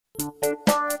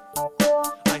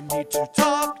I need to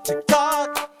talk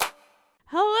TikTok.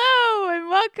 Hello and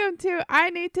welcome to I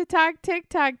Need to Talk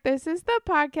TikTok. This is the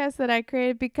podcast that I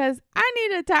created because I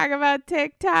need to talk about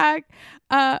TikTok.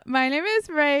 My name is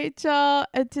Rachel,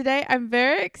 and today I'm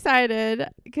very excited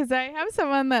because I have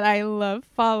someone that I love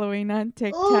following on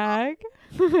TikTok.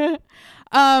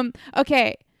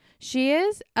 Okay, she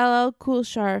is LL Cool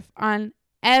Sharf on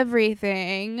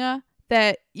everything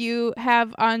that you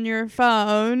have on your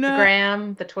phone. The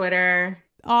gram, the Twitter,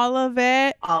 all of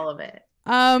it.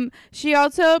 She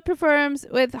also performs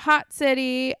with Hot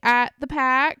City at the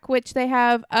Pack, which they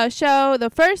have a show the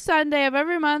first Sunday of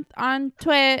every month on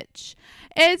Twitch.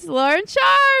 It's Lauren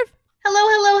Sharf.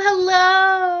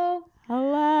 Hello.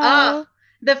 Hello.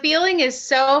 The feeling is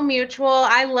so mutual.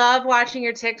 I love watching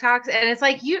your TikToks, and it's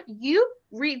like you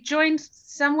rejoined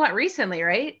somewhat recently,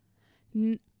 right?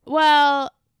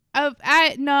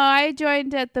 I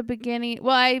joined at the beginning.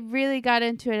 Well, I really got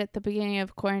into it at the beginning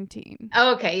of quarantine.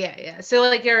 Okay, yeah. So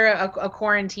like you're a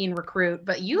quarantine recruit,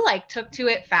 but you like took to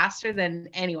it faster than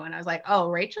anyone. I was like, oh,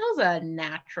 Rachel's a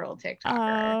natural TikToker.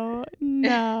 Oh,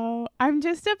 no. I'm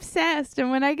just obsessed.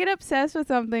 And when I get obsessed with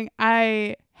something,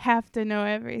 I have to know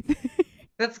everything.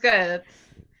 That's good.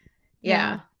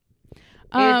 Yeah.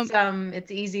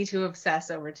 It's easy to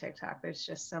obsess over TikTok. There's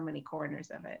just so many corners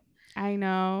of it. I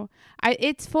know.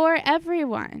 It's for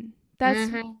everyone.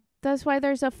 That's why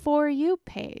there's a For You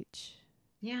page.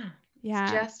 Yeah.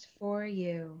 It's just for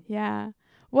you. Yeah.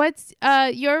 What's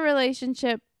your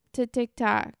relationship to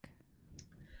TikTok?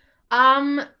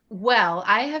 Well,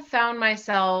 I have found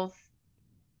myself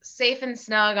safe and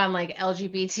snug on like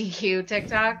LGBTQ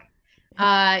TikTok.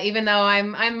 Even though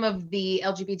I'm of the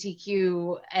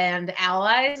LGBTQ and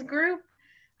allies group.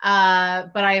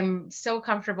 But I'm so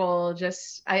comfortable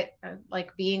I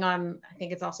like being on, I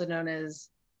think it's also known as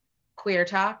Queer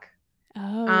Talk.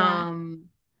 Oh, yeah.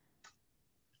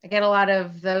 I get a lot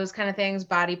of those kind of things,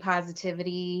 body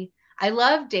positivity. I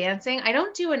love dancing. I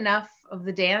don't do enough of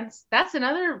the dance. That's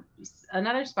another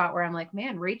spot where I'm like,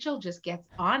 man, Rachel just gets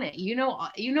on it. You know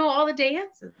all the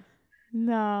dances.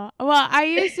 No. Well, I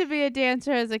used to be a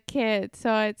dancer as a kid,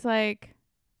 so it's like,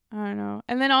 I don't know.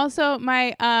 And then also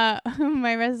my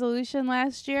my resolution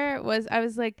last year was I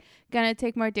was like gonna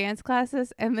take more dance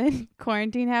classes, and then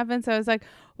quarantine happened, so I was like,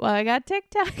 well, I got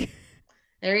TikTok.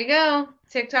 There you go.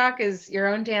 TikTok is your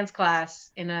own dance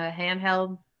class in a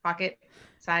handheld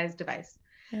pocket-sized device.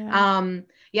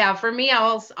 Yeah. For me,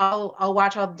 I'll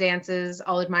watch all the dances.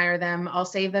 I'll admire them. I'll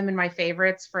save them in my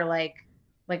favorites for like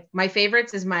my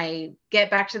favorites is my get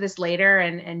back to this later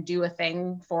and do a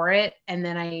thing for it, and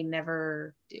then I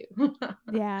never do.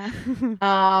 Yeah.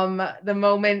 The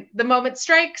moment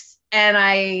strikes and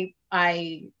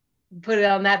I put it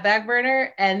on that back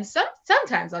burner, and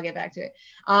sometimes I'll get back to it.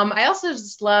 I also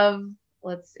just love,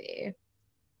 I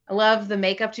love the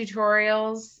makeup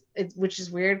tutorials, which is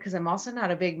weird because I'm also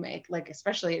not a big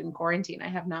especially in quarantine, I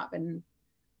have not been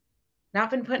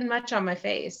putting much on my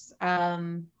face.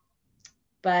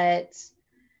 But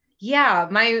yeah,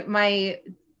 my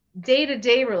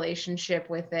day-to-day relationship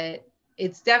with it,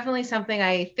 it's definitely something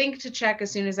I think to check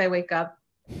as soon as I wake up.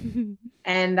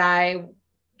 And I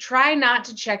try not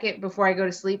to check it before I go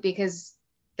to sleep because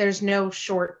there's no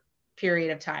short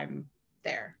period of time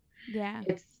there. Yeah.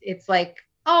 It's like,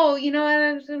 oh, you know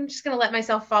what? I'm just going to let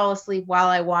myself fall asleep while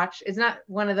I watch. It's not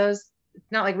one of those,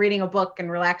 it's not like reading a book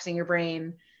and relaxing your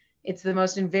brain. It's the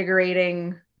most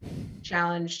invigorating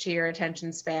challenge to your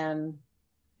attention span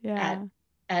at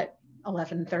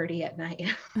 11:30 at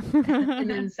night. And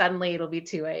then suddenly it'll be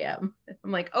 2 a.m.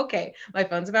 I'm like, okay, my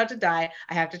phone's about to die.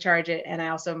 I have to charge it. And I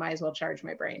also might as well charge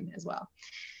my brain as well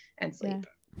and sleep.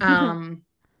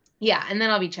 Yeah. And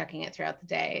then I'll be checking it throughout the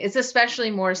day. It's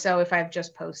especially more so if I've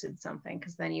just posted something,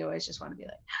 because then you always just want to be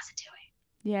like, how's it doing?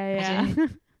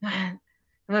 Yeah.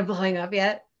 Am I blowing up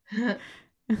yet?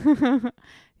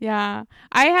 Yeah.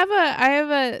 I have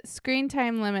a screen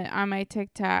time limit on my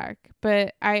TikTok,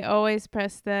 but I always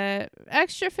press the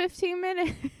extra 15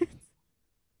 minutes.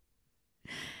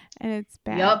 And it's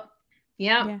bad. Yep.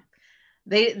 Yeah.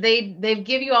 They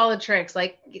give you all the tricks,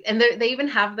 and they even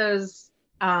have those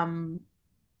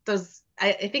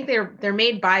I think they're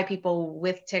made by people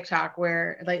with TikTok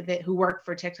where who work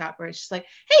for TikTok, where it's just like,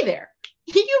 hey there,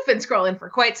 you've been scrolling for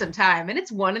quite some time and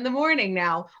it's 1 a.m.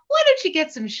 now. Why don't you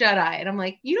get some shut eye? And I'm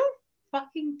like, you don't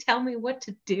fucking tell me what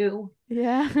to do.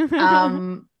 Yeah.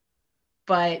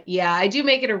 But yeah, I do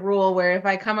make it a rule where if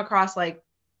I come across like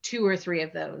 2 or 3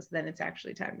 of those, then it's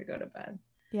actually time to go to bed.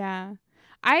 Yeah.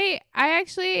 I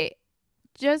actually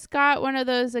just got one of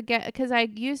those again, because I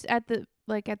used at the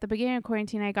beginning of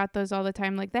quarantine, I got those all the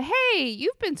time, like the, hey,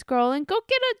 you've been scrolling, go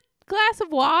get a glass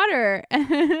of water.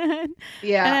 And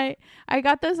Yeah. I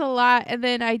got those a lot, and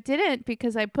then I didn't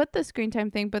because I put the screen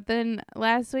time thing, but then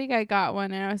last week I got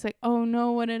one and I was like, oh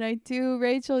no, what did I do?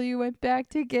 Rachel, you went back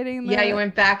to getting Yeah, you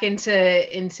went back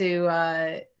into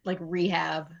like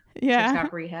rehab, yeah.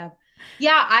 TikTok rehab.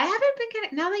 Yeah, I haven't been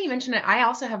getting, now that you mention it, I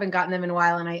also haven't gotten them in a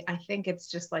while. And I think it's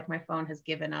just like my phone has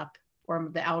given up, or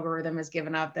the algorithm has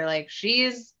given up. They're like,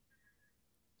 she's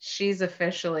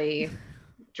officially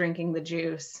drinking the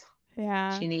juice.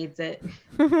 Yeah. She needs it.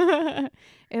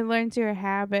 It learns your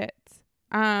habits.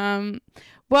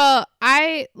 Well,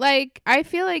 I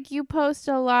feel like you post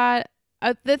a lot.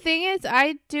 The thing is,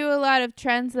 I do a lot of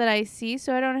trends that I see,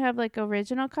 so I don't have like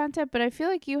original content, but I feel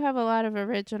like you have a lot of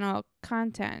original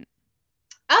content.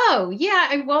 Oh,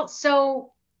 yeah. Well,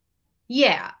 so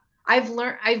yeah. I've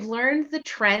learned the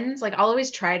trends. Like I'll always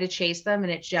try to chase them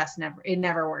and it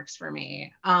never works for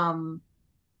me.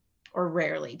 Or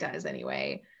rarely does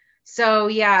anyway. So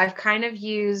yeah, I've kind of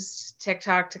used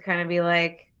TikTok to kind of be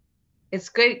like, it's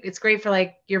good. It's great for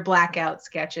like your blackout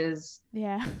sketches.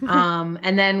 Yeah.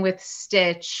 And then with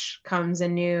Stitch comes a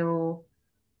new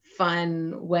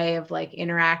fun way of like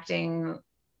interacting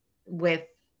with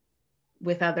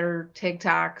other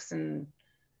TikToks and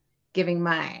giving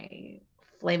my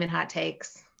flaming hot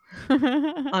takes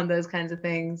on those kinds of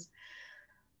things.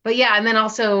 But yeah, and then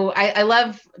also I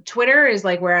love Twitter is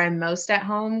like where I'm most at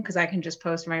home because I can just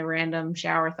post my random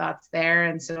shower thoughts there.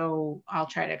 And so I'll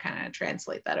try to kind of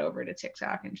translate that over to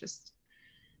TikTok and just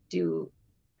do,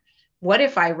 what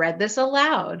if I read this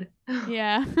aloud?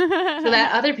 Yeah. So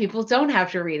that other people don't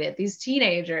have to read it. These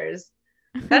teenagers.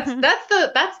 That's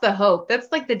the hope.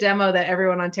 That's like the demo that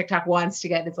everyone on TikTok wants to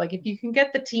get. It's like if you can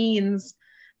get the teens,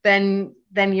 then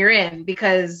you're in,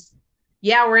 because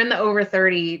yeah, we're in the over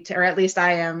 30 or at least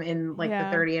I am in like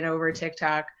the 30 and over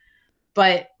TikTok.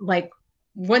 But like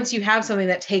once you have something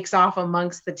that takes off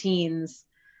amongst the teens,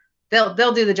 they'll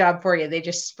do the job for you. They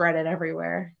just spread it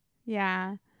everywhere.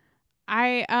 Yeah.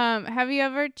 I have you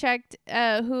ever checked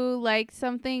who liked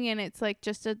something and it's like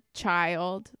just a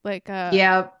child, like a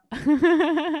Yeah.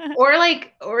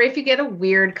 or if you get a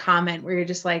weird comment where you're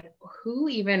just like, who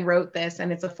even wrote this?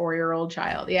 And it's a 4-year-old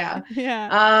child. Yeah.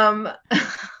 Yeah.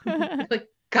 Like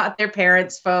got their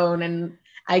parents' phone and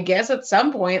I guess at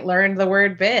some point learned the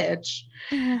word bitch.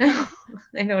 I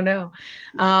don't know.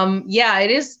 Yeah,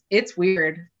 it's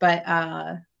weird, but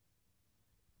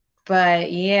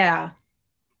yeah.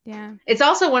 Yeah. It's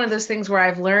also one of those things where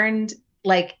I've learned,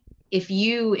 like, if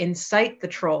you incite the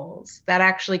trolls, that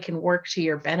actually can work to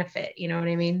your benefit. You know what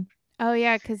I mean? Oh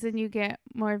yeah, because then you get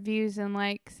more views and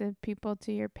likes of people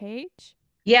to your page.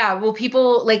 Yeah. Well,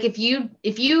 people like if you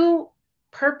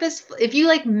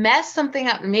like mess something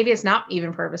up, maybe it's not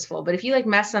even purposeful, but if you like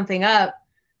mess something up,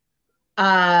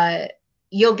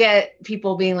 you'll get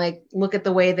people being like, look at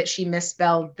the way that she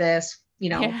misspelled this,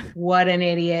 Yeah. What an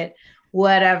idiot,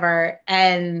 whatever.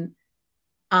 And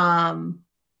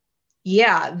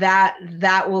yeah,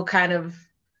 that will kind of,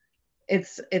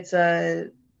 it's a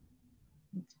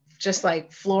just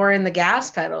like floor in the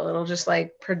gas pedal. It'll just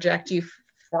like project you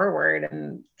forward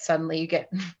and suddenly you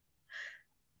get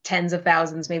tens of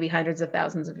thousands, maybe hundreds of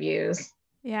thousands of views.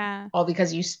 Yeah. All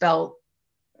because you spelled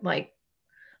like,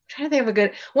 I'm trying to think of a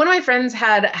good one. Of my friends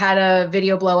had a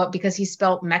video blow up because he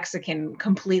spelled Mexican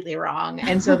completely wrong.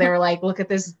 And so they were like, look at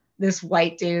this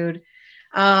white dude.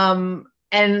 And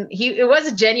it was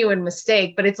a genuine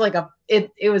mistake, but it's like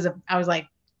I was like,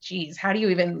 geez, how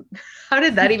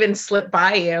did that even slip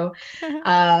by you?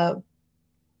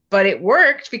 But it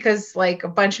worked because like a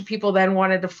bunch of people then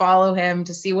wanted to follow him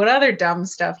to see what other dumb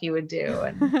stuff he would do.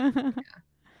 And yeah.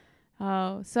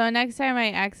 Oh, so next time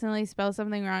I accidentally spell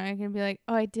something wrong, I can be like,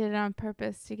 oh, I did it on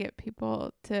purpose to get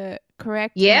people to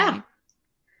correct me.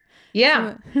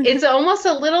 Yeah. It's almost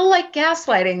a little like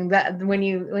gaslighting that when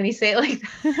you say it like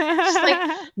that. Just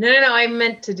like, no, I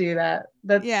meant to do that.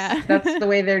 That's the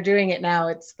way they're doing it now.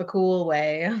 It's the cool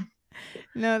way.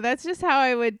 No, that's just how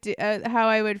I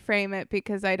would frame it,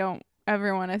 because I don't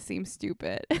ever want to seem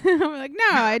stupid. I'm like, no,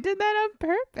 I did that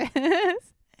on purpose.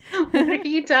 What are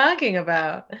you talking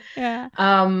about? Yeah.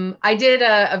 I did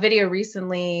a video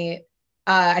recently.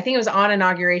 I think it was on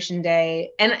Inauguration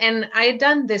Day, and I had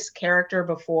done this character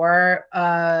before,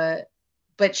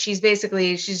 but she's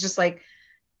just like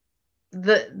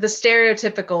the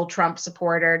stereotypical Trump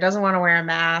supporter, doesn't want to wear a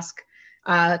mask,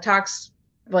 talks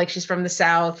like she's from the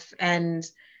South, and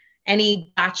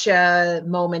any gotcha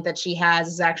moment that she has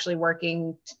is actually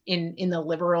working in the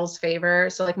liberals' favor.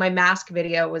 So like my mask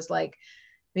video was like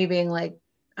me being like,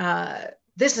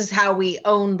 this is how we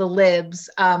own the libs.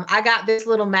 I got this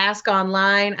little mask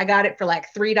online. I got it for like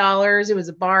 $3. It was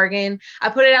a bargain. I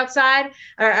put it outside,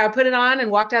 or I put it on and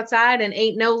walked outside, and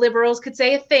ain't no liberals could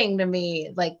say a thing to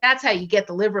me. Like, that's how you get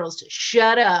the liberals to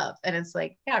shut up. And it's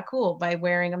like, yeah, cool, by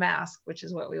wearing a mask, which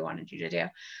is what we wanted you to do.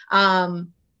 And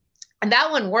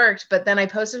that one worked. But then I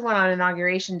posted one on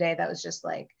Inauguration Day that was just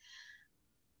like,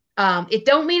 it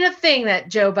don't mean a thing that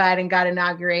Joe Biden got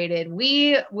inaugurated.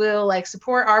 We will like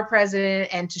support our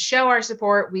president, and to show our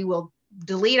support, we will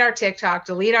delete our TikTok,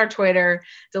 delete our Twitter,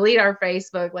 delete our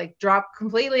Facebook, like drop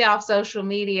completely off social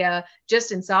media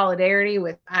just in solidarity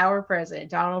with our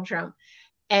president, Donald Trump.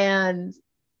 And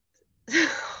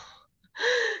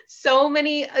so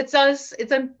many,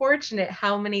 it's unfortunate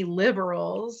how many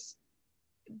liberals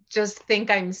just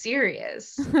think I'm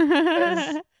serious.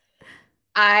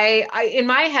 I in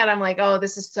my head, I'm like, oh,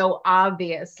 this is so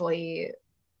obviously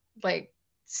like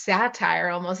satire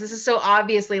almost. This is so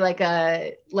obviously like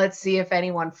a let's see if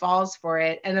anyone falls for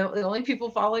it. And the only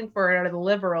people falling for it are the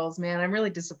liberals, man. I'm really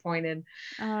disappointed.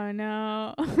 Oh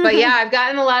no. But yeah, I've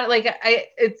gotten a lot of like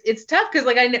it's tough because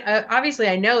like obviously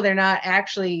I know they're not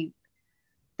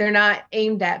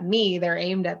aimed at me. They're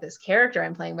aimed at this character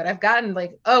I'm playing. But I've gotten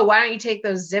like, oh, why don't you take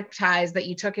those zip ties that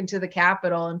you took into the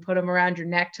Capitol and put them around your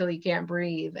neck till you can't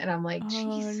breathe? And I'm like,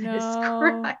 Jesus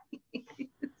Christ.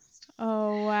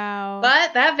 Oh, wow.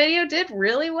 But that video did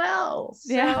really well.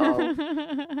 So,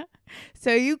 yeah.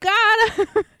 So you got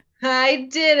it. I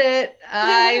did it.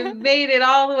 I made it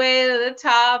all the way to the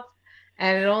top.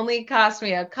 And it only cost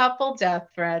me a couple death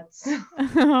threats.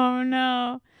 Oh,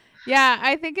 no. Yeah,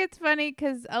 I think it's funny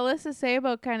because Alyssa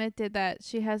Sabo kind of did that.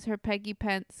 She has her Peggy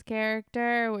Pence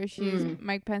character where she's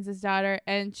Mike Pence's daughter,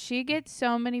 and she gets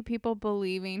so many people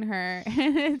believing her.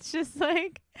 And it's just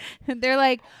like, they're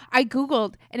like, I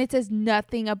Googled and it says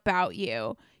nothing about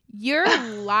you. You're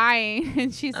lying.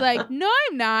 And she's like, no,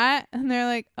 I'm not. And they're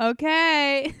like,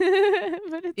 okay.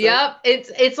 But it's yep. Like,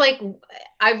 it's like,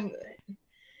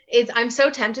 I'm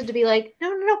so tempted to be like,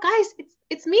 no, guys,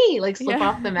 it's me. Like slip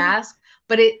off the mask.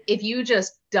 But if you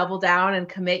just double down and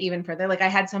commit even further, like I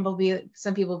had some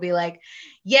people be like,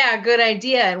 yeah, good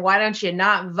idea. And why don't you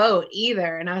not vote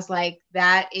either? And I was like,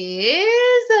 that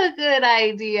is a good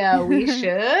idea. We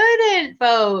shouldn't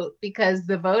vote because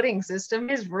the voting system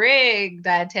is rigged.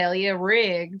 I tell you,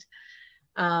 rigged.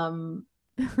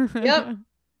 Yep.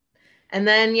 And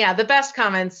then, yeah, the best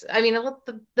comments, I mean,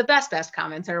 the best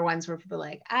comments are ones where people are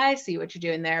like, I see what you're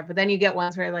doing there. But then you get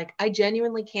ones where like, I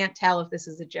genuinely can't tell if this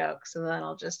is a joke. So then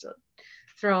I'll just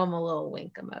throw them a little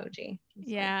wink emoji. It's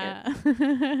yeah.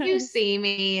 Like, you see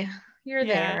me. You're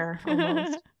there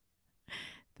almost.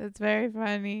 That's very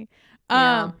funny.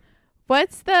 Yeah.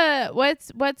 What's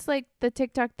like the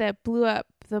TikTok that blew up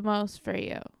the most for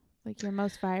you? Like your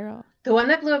most viral? The one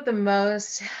that blew up the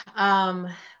most,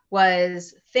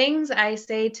 was things I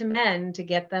say to men to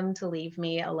get them to leave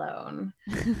me alone.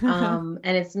 And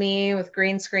it's me with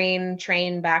green screen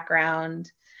train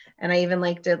background. And I even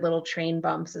like did little train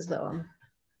bumps as though I'm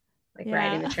like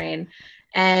riding the train.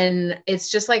 And it's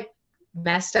just like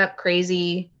messed up,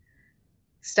 crazy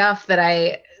stuff that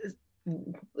I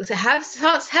have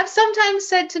sometimes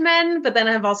said to men, but then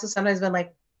I've also sometimes been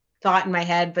like, thought in my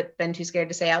head, but been too scared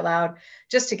to say out loud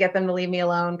just to get them to leave me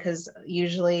alone. Cause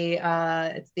usually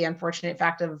it's the unfortunate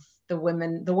fact of the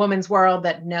woman's world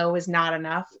that no is not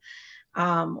enough.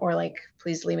 Or like,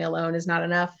 please leave me alone is not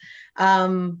enough.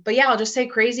 But yeah, I'll just say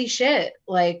crazy shit.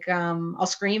 Like, I'll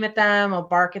scream at them, I'll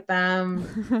bark at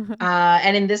them.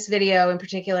 And in this video in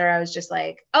particular, I was just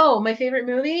like, oh, my favorite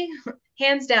movie,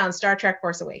 hands down, Star Trek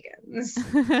Force Awakens.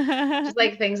 Just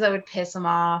like things that would piss them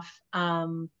off.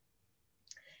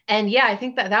 And yeah, I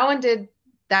think that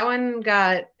one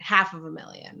got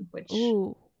 500,000, which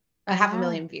Ooh,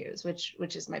 500,000 views,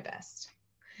 which is my best.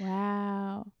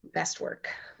 Wow. Best work.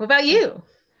 What about you?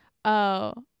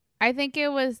 Oh, I think it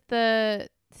was the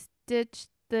Stitch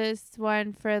This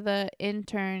one for the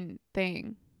intern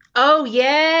thing. Oh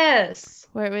yes.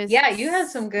 Where it was. Yeah, you had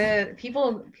some good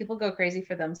people go crazy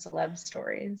for them celeb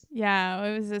stories. Yeah,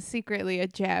 it was secretly a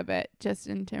jab at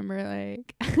Justin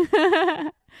Timberlake.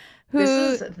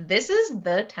 This is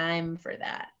the time for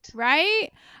that,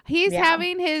 right? He's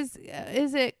having his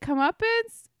is it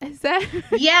comeuppance? Is that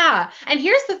yeah? And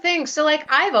here's the thing. So like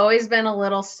I've always been a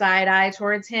little side eye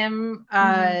towards him.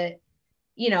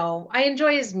 You know, I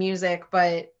enjoy his music,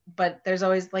 but there's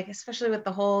always like, especially with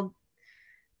the whole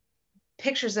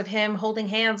pictures of him holding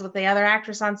hands with the other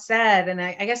actress on set, and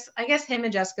I guess him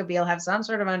and Jessica Biel have some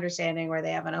sort of understanding where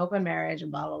they have an open marriage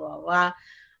and blah blah blah blah.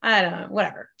 I don't know,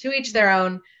 whatever. To each their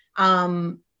own.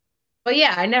 But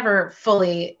yeah, I never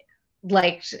fully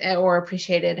liked or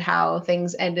appreciated how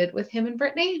things ended with him and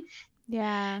Britney.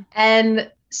 Yeah.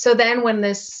 And so then when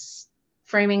this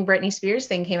framing Britney Spears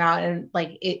thing came out, and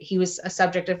like he was a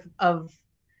subject of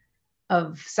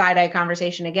side-eye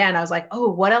conversation again, I was like, oh,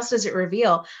 what else does it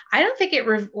reveal? I don't think it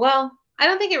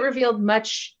revealed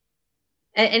much,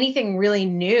 anything really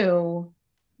new.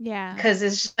 Yeah. Because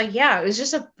it's just like, yeah, it was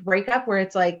just a breakup where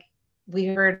it's like, we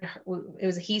heard it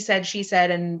was a he said, she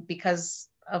said, and because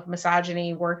of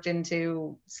misogyny worked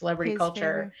into celebrity His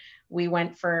culture, favor. we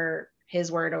went for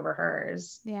his word over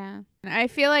hers. Yeah. I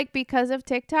feel like because of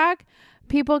TikTok,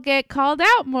 people get called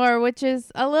out more, which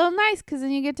is a little nice because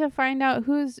then you get to find out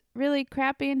who's really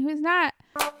crappy and who's not.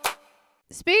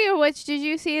 Speaking of which, did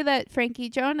you see that Frankie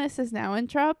Jonas is now in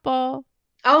trouble?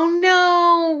 Oh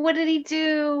no, what did he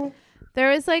do?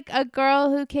 There was like a girl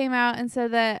who came out and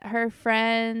said that her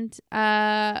friend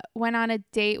went on a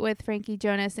date with Frankie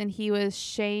Jonas and he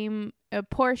was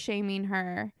poor shaming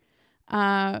her for,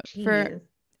 Jeez.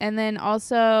 and then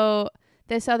also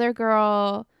this other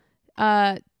girl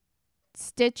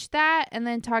stitched that and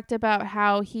then talked about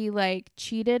how he like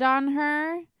cheated on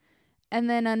her, and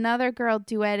then another girl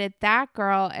duetted that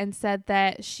girl and said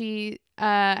that she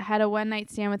had a one night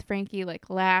stand with Frankie like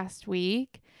last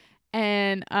week,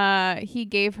 and he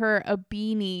gave her a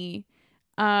beanie.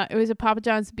 It was a Papa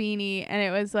John's beanie, and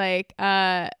it was like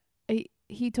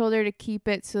he told her to keep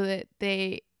it so that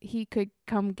he could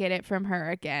come get it from her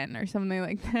again or something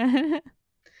like that.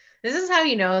 This is how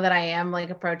you know that I am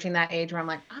like approaching that age where I'm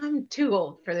like, I'm too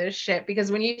old for this shit.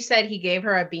 Because when you said he gave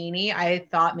her a beanie, I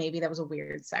thought maybe that was a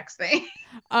weird sex thing.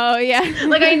 Oh yeah.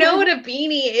 Like I know what a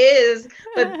beanie is,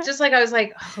 but just like I was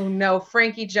like, oh no,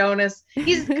 Frankie Jonas.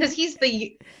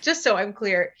 Just so I'm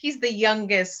clear, he's the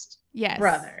youngest Yes.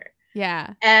 brother.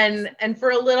 Yeah. And for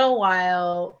a little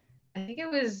while, I think it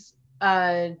was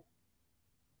Jordan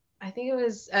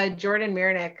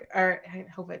Miernick, or I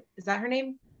hope is that her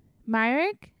name?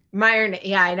 Myrick? Meyer,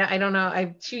 yeah, I don't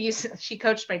know. She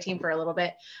coached my team for a little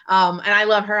bit. And I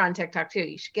love her on TikTok too.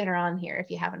 You should get her on here if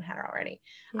you haven't had her already.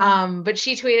 Yeah. But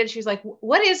she tweeted, she was like,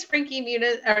 what is Frankie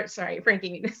Muniz?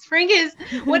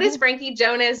 What is Frankie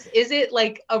Jonas? Is it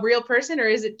like a real person or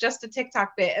is it just a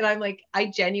TikTok bit? And I'm like, I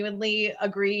genuinely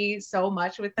agree so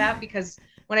much with that, because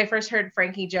when I first heard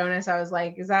Frankie Jonas, I was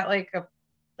like, is that it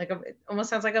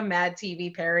almost sounds like a Mad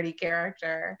TV parody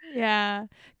character. Yeah,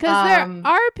 because there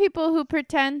are people who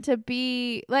pretend to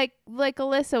be like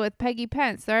Alyssa with Peggy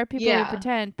Pence. There are people who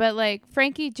pretend, but like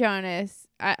Frankie Jonas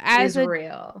as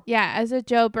real. Yeah, as a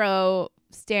Joe Bro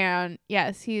stan,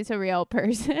 yes, he's a real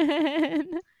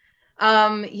person.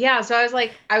 Yeah, so I was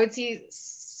like, I would see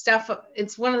stuff.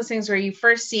 It's one of those things where you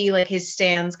first see like his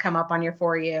stans come up on your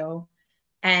For You,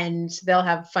 and they'll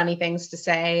have funny things to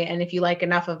say. And if you like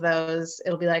enough of those,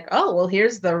 it'll be like, oh, well,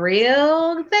 here's the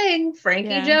real thing,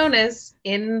 Frankie Jonas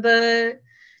in the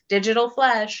digital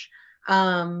flesh.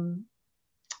 So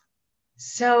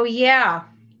yeah,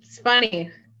 it's funny.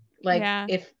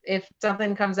 Like if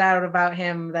something comes out about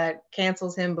him that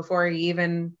cancels him before he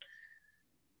even,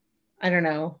 I don't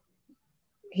know,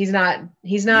 he's not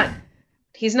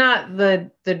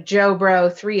the Joe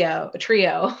Bro trio.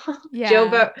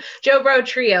 Yeah. Joe Bro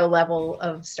trio level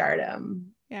of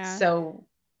stardom. Yeah. So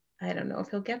I don't know if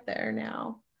he'll get there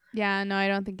now. Yeah, no, I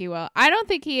don't think he will. I don't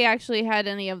think he actually had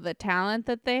any of the talent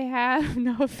that they have.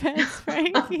 No offense,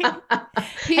 Frankie.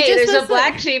 Hey, there's a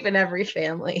black sheep in every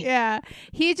family. Yeah.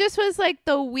 He just was like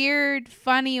the weird,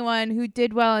 funny one who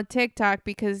did well on TikTok,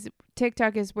 because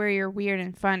TikTok is where you're weird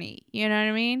and funny. You know what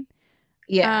I mean?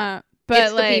 Yeah. But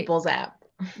it's the people's app.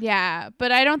 Yeah,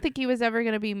 but I don't think he was ever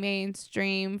going to be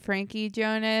mainstream Frankie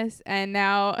Jonas, and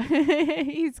now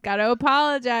he's got to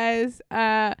apologize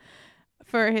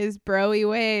for his bro-y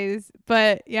ways.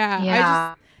 But I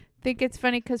just think it's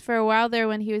funny because for a while there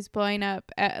when he was blowing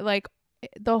up, like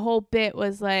the whole bit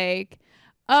was like,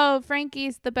 oh,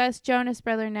 Frankie's the best Jonas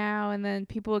brother now, and then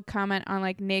people would comment on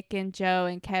like Nick and Joe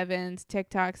and Kevin's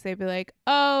TikToks. They'd be like,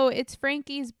 oh, it's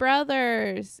Frankie's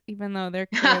brothers, even though they're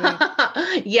clearly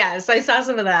Yes, I saw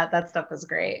some of that. That stuff was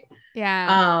great.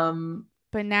 Yeah.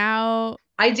 But now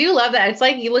I do love that. It's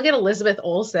like you look at Elizabeth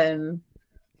Olsen.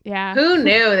 Yeah. Who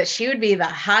knew that she would be the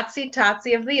hotsy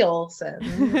totsy of the Olsens?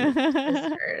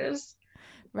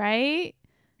 Right?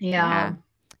 Yeah.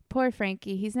 Poor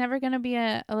Frankie. He's never gonna be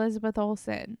a Elizabeth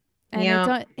Olsen.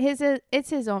 And it's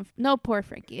his own. No, poor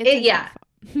Frankie. It's his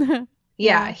own fault.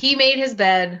 Yeah. He made his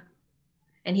bed,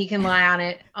 and he can lie on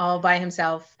it all by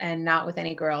himself and not with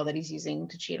any girl that he's using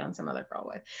to cheat on some other girl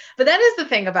with. But that is the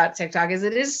thing about TikTok, is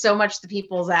it is so much the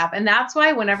people's app. And that's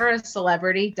why whenever a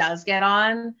celebrity does get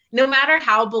on, no matter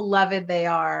how beloved they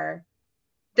are,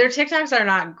 their TikToks are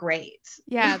not great.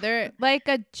 Yeah, they're like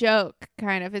a joke,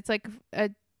 kind of. It's like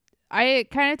I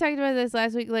kind of talked about this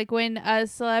last week. Like when a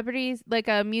celebrity's, like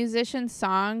a musician's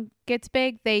song gets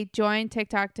big, they join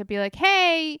TikTok to be like,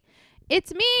 hey,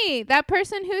 it's me, that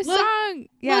person whose song.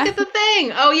 Yeah. Look at the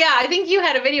thing. Oh, yeah. I think you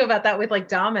had a video about that with like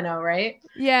Domino, right?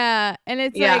 Yeah. And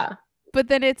it's like, but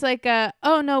then it's like,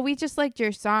 oh, no, we just liked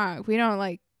your song. We don't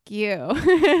like you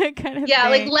kind of yeah,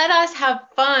 thing. like let us have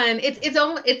fun.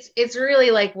 It's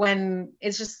really like when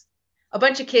it's just a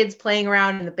bunch of kids playing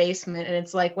around in the basement, and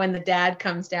it's like when the dad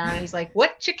comes down and he's like,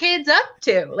 what your kids up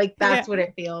to? Like that's what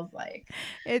it feels like.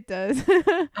 It does.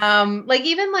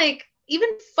 Even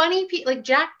funny people, like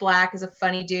Jack Black is a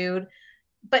funny dude,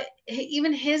 but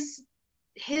even his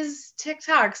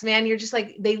TikToks, man, you're just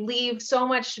like, they leave so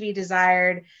much to be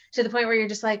desired, to the point where you're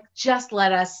just like, just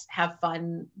let us have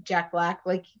fun, Jack Black.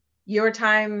 Like your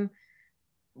time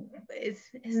is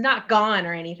not gone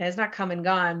or anything. It's not come and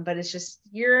gone, but it's just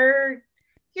you're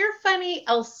funny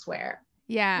elsewhere.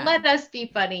 Yeah. Let us be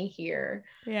funny here.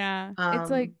 Yeah. It's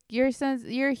like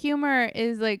your humor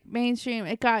is like mainstream.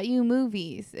 It got you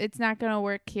movies. It's not going to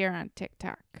work here on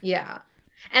TikTok. Yeah.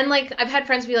 And like I've had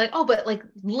friends be like, oh, but like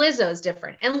Lizzo's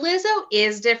different. And Lizzo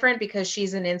is different because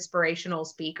she's an inspirational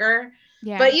speaker.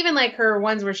 Yeah. But even like her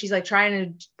ones where she's like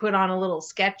trying to put on a little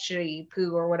sketchy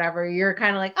poo or whatever, you're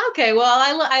kind of like, okay, well,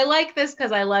 I like this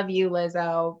because I love you,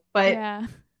 Lizzo. But, yeah,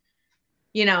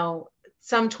 you know,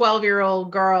 some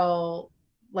 12-year-old girl,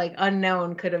 like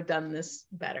unknown, could have done this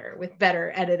better with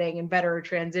better editing and better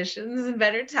transitions and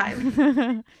better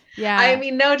time. Yeah. I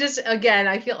mean, no, just again,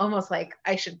 I feel almost like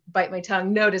I should bite my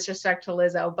tongue. No disrespect to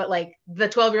Lizzo, but like the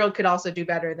 12-year-old could also do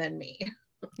better than me.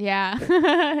 Yeah.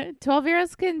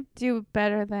 12-year-olds can do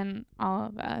better than all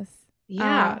of us.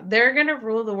 Yeah. They're going to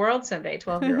rule the world someday,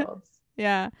 12-year-olds.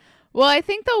 Yeah. Well, I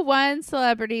think the one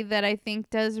celebrity that I think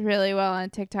does really well on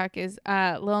TikTok is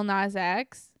Lil Nas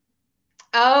X.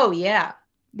 Oh, yeah.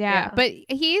 Yeah. But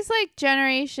he's like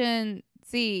Gen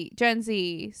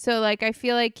Z. So like, I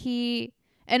feel like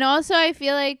and also I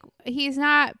feel like he's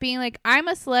not being like, I'm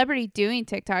a celebrity doing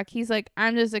TikTok. He's like,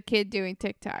 I'm just a kid doing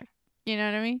TikTok. You know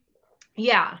what I mean?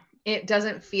 Yeah. It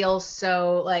doesn't feel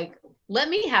so like, let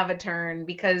me have a turn,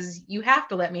 because you have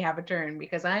to let me have a turn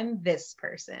because I'm this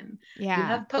person. Yeah. You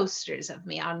have posters of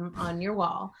me on your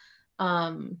wall.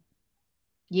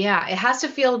 Yeah, it has to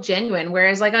feel genuine.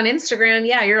 Whereas like on Instagram,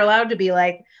 yeah, you're allowed to be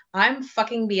like, I'm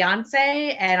fucking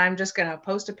Beyonce and I'm just going to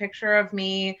post a picture of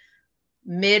me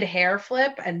mid hair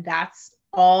flip, and that's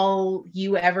all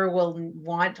you ever will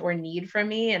want or need from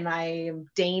me, and I am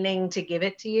deigning to give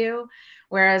it to you.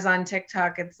 Whereas on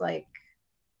TikTok, it's like,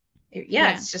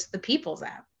 it's just the people's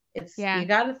app. It's you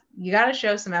gotta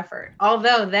show some effort.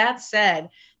 Although that said,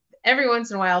 every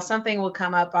once in a while something will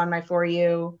come up on my For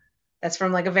You that's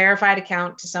from like a verified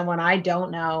account to someone I don't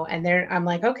know, and I'm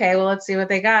like, okay, well, let's see what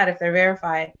they got if they're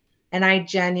verified, and I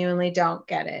genuinely don't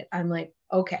get it. I'm like,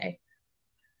 okay.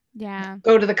 Yeah.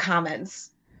 Go to the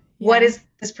comments. Yeah. What is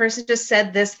this person just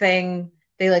said this thing?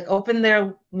 They like opened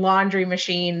their laundry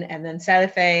machine and then said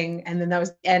a thing. And then that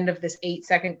was the end of this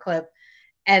 8-second clip.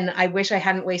 And I wish I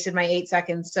hadn't wasted my 8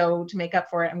 seconds. So to make up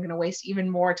for it, I'm going to waste even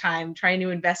more time trying to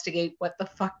investigate what the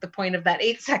fuck the point of that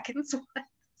 8 seconds was.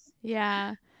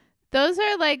 Yeah. Those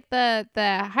are like the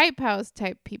hype house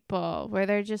type people where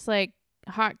they're just like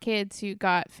hot kids who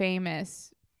got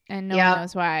famous and no one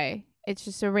knows why. It's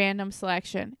just a random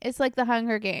selection. It's like the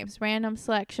Hunger Games, random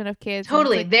selection of kids.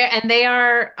 Totally. They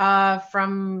are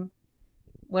from,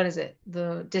 what is it?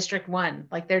 The District 1.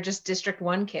 Like they're just District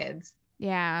 1 kids.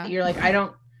 Yeah. You're like, I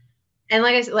don't, and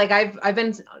like I said, like I've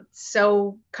been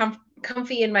so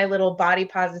comfy in my little body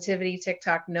positivity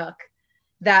TikTok nook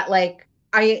that like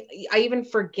I even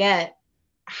forget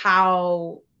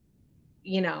how,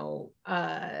 you know,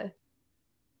 I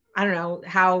don't know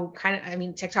how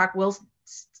TikTok will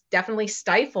definitely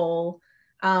stifle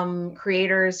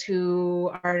creators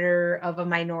who are of a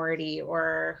minority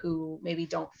or who maybe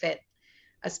don't fit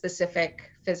a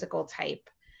specific physical type,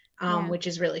 which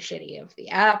is really shitty of the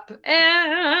app.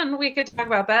 And we could talk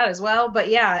about that as well. But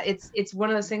yeah, it's one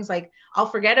of those things like I'll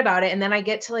forget about it. And then I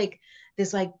get to like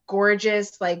this like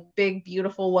gorgeous, like big,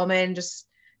 beautiful woman just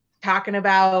talking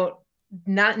about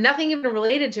nothing even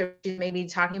related to it. She's maybe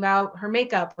talking about her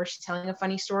makeup, or she's telling a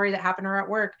funny story that happened to her at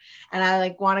work, and I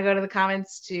like want to go to the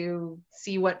comments to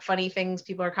see what funny things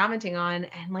people are commenting on,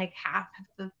 and like half of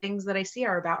the things that I see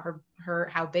are about her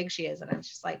how big she is, and I'm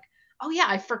just like, oh yeah,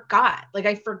 I forgot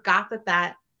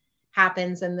that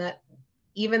happens, and that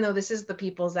even though this is the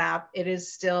people's app, it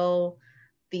is still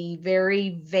the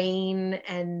very vain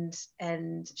and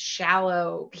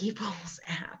shallow people's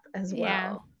app as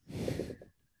well.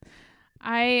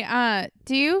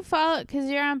 Do you follow, because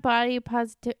you're on body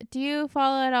positive, do you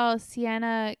follow at all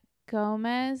Sienna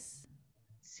Gomez?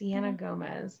 Sienna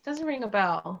Gomez. Doesn't ring a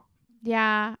bell.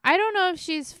 Yeah. I don't know if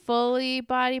she's fully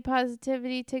body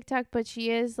positivity TikTok, but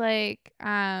she is like,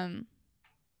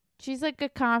 she's like a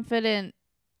confident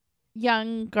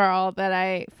young girl that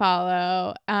I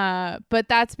follow. But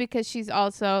that's because she's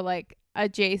also like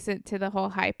adjacent to the whole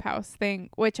hype house thing,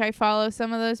 which I follow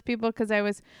some of those people because I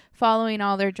was following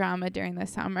all their drama during the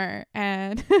summer.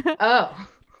 And Oh,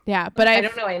 yeah, but I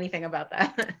don't know anything about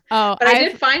that. Oh, but I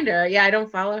did find her. Yeah, I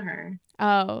don't follow her.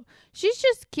 Oh, she's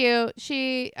just cute.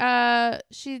 She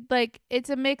like, it's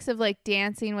a mix of like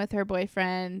dancing with her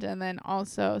boyfriend, and then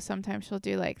also sometimes she'll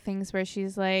do like things where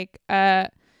she's like,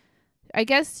 I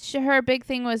guess her big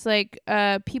thing was like,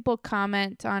 people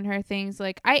comment on her things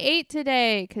like, I ate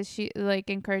today, because she like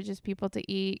encourages people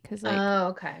to eat, because like, oh,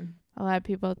 okay, a lot of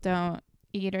people don't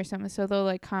eat or something, so they'll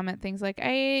like comment things like,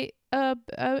 I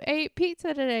ate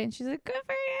pizza today, and she's like, good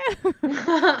for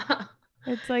you.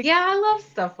 It's like, yeah, I love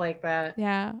stuff like that.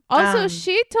 Yeah. Also,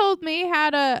 she told me how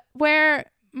to wear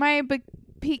my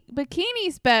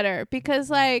bikinis better, because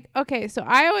like, okay, so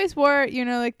I always wore,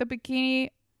 like the bikini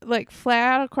like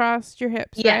flat across your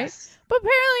hips, yes, right? But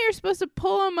apparently you're supposed to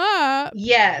pull them up.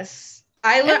 Yes.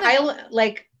 I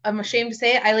like, I'm ashamed to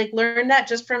say it, I like learned that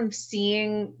just from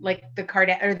seeing like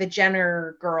the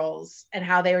Jenner girls and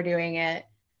how they were doing it.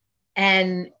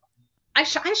 And I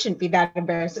shouldn't be that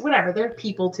embarrassed. Whatever, they're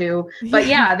people too. But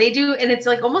yeah, they do, and it's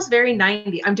like almost very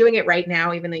 90. I'm doing it right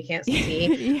now, even though you can't see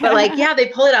me. But like, yeah, they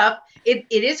pull it up. It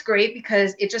is great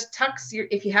because it just tucks your,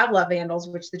 if you have love handles,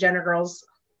 which the Jenner girls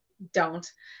don't,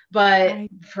 but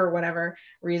for whatever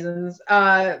reasons.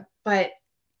 But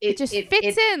it just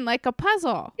fits in like a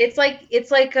puzzle. It's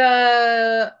like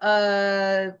a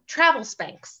travel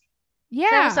Spanx. Yeah.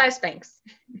 Travel size Spanx.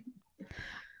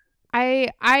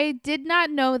 I did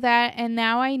not know that, and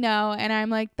now I know, and I'm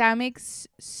like, that makes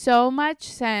so much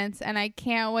sense, and I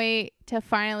can't wait to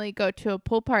finally go to a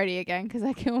pool party again, because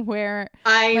I can wear.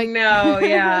 I know,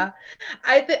 yeah.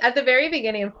 At the very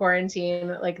beginning of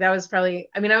quarantine, like that was probably,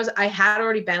 I mean, I had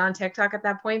already been on TikTok at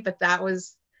that point, but that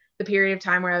was the period of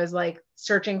time where I was like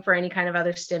searching for any kind of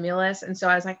other stimulus, and so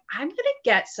I was like, I'm gonna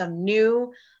get some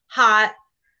new hot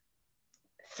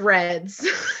threads.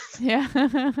 Yeah.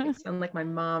 I sound like my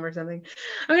mom or something.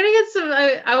 I'm gonna get some.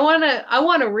 I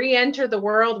want to re-enter the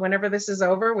world whenever this is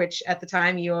over. Which at the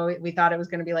time we thought it was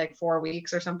gonna be like 4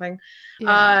 weeks or something.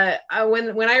 Yeah.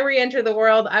 When I re-enter the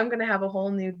world, I'm gonna have a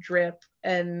whole new drip,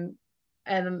 and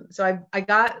so I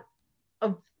got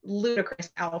a ludicrous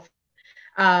outfit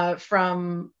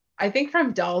from, I think,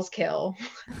 from Dolls Kill.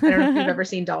 I don't know if you've ever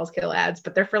seen Dolls Kill ads,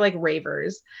 but they're for like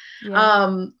ravers.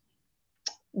 Yeah.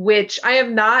 Which I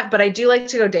am not, but I do like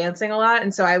to go dancing a lot.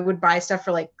 And so I would buy stuff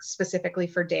for like specifically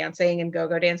for dancing and go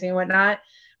dancing and whatnot.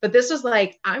 But this was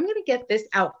like, I'm going to get this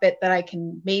outfit that I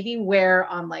can maybe wear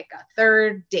on like a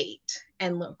third date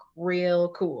and look real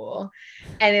cool.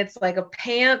 And it's like a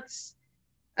pants,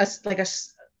 like a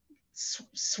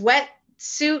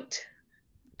sweatsuit,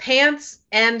 pants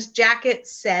and jacket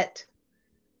set.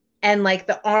 And like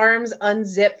the arms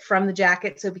unzip from the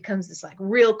jacket. So it becomes this like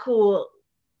real cool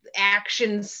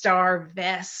action star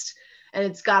vest, and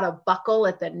it's got a buckle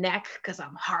at the neck because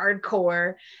I'm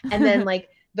hardcore, and then like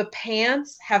the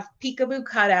pants have peekaboo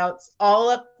cutouts all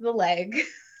up the leg.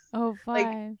 Oh, fine.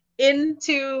 Like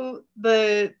into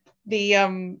the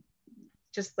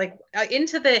just like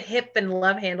into the hip and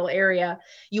love handle area.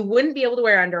 You wouldn't be able to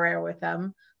wear underwear with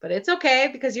them, but it's okay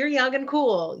because you're young and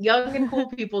cool. Young and cool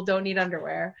people don't need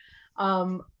underwear.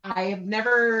 I have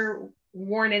never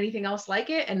worn anything else like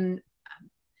it, and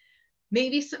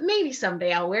maybe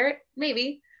someday I'll wear it,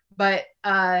 maybe, but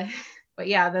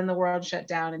yeah, then the world shut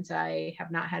down, and so I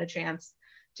have not had a chance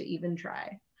to even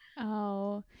try.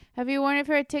 Oh, have you worn it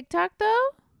for a TikTok though?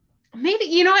 Maybe,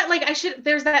 you know what? Like I should.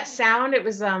 There's that sound. It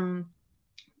was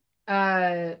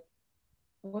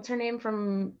what's her name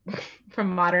from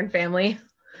Modern Family?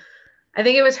 I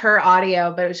think it was her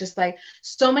audio, but it was just like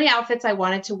so many outfits I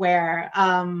wanted to wear.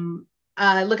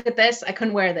 Look at this. I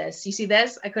couldn't wear this. You see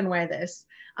this? I couldn't wear this.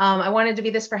 I wanted to be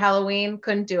this for Halloween.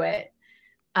 Couldn't do it.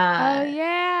 Oh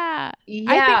yeah. I think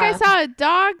I saw a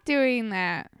dog doing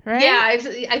that, right? Yeah,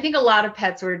 I think a lot of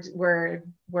pets were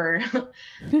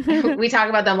we talk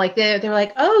about them like they were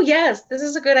like, oh yes, this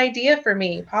is a good idea for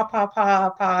me. Paw paw paw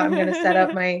paw. I'm gonna set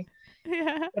up my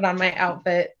put on my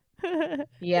outfit.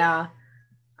 Yeah.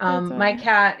 My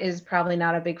cat is probably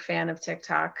not a big fan of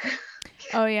TikTok.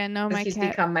 Oh yeah, no, my he's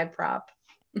cat. become my prop.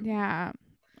 Yeah.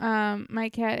 My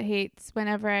cat hates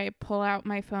whenever I pull out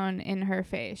my phone in her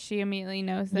face. She immediately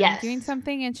knows that I'm Yes. doing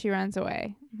something and she runs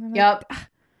away. I'm like, Yep.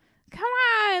 come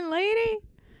on, lady.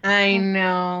 I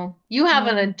know. You have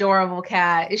an Um, adorable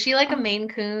cat. Is she like a oh. Maine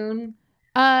Coon?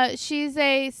 She's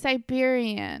a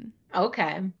Siberian.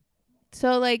 Okay.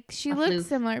 So like she A looks floof.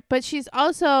 similar, but she's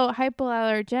also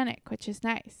hypoallergenic, which is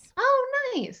nice.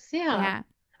 Oh, nice. Yeah. Yeah.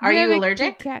 Are We have you a cute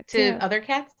allergic cat to too. other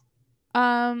cats?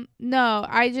 No,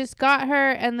 I just got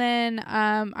her and then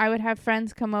I would have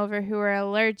friends come over who were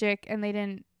allergic and they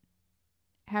didn't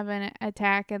have an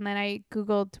attack, and then I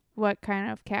googled what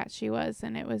kind of cat she was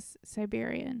and it was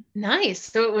Siberian. Nice.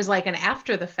 So it was like an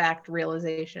after the fact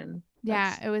realization. Yeah,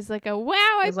 That's, it was like a wow,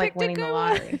 it I was like picked a winning the good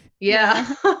one. lottery.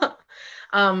 Yeah.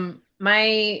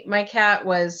 My cat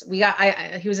was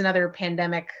he was another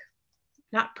pandemic,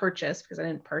 not purchase because I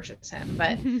didn't purchase him,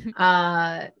 but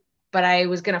I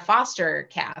was gonna foster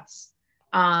cats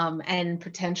and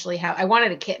potentially I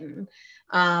wanted a kitten.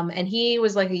 And he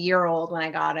was like a year old when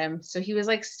I got him. So he was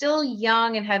like still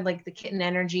young and had like the kitten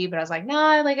energy, but I was like,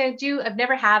 no, like I've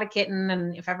never had a kitten.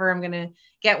 And if ever I'm going to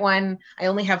get one, I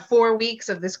only have 4 weeks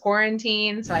of this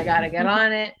quarantine. So I got to get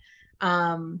on it.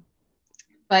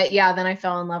 But yeah, then I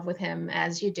fell in love with him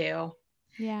as you do.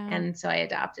 Yeah. And so I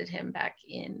adopted him back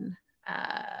in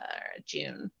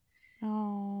June.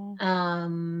 Oh.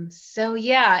 So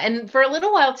yeah, and for a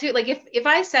little while too, like if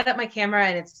I set up my camera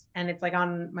and it's like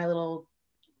on my little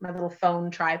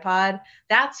phone tripod,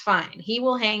 that's fine. He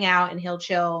will hang out and he'll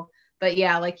chill. But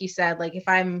yeah, like you said, like if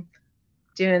I'm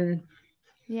doing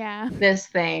this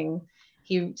thing,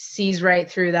 he sees right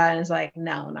through that and is like,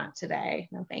 no, not today.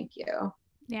 No, thank you.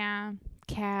 Yeah.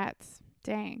 Cats.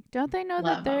 Dang. Don't they know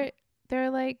Love that they're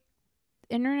like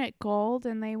internet gold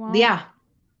and they won't? Yeah.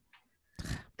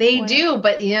 They Whatever. do,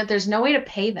 but there's no way to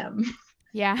pay them.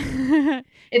 Yeah.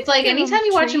 It's like Give 'em anytime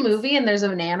you watch a treats. movie and there's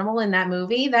an animal in that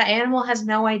movie, that animal has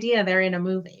no idea they're in a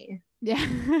movie.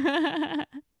 Yeah.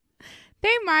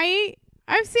 They might.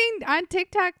 I've seen on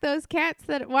TikTok those cats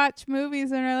that watch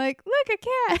movies and are like, look,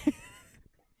 a cat.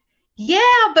 Yeah,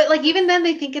 but like even then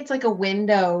they think it's like a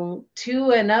window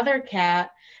to another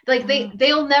cat. Like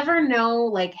they'll never know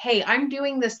like, hey, I'm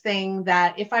doing this thing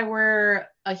that if I were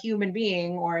a human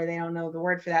being, or they don't know the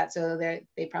word for that, so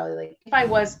they probably like, if I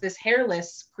was this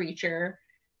hairless creature,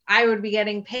 I would be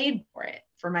getting paid for it,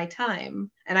 for my time,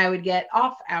 and I would get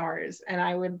off hours, and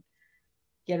I would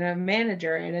get a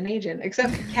manager and an agent.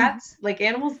 Except cats, like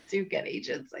animals do get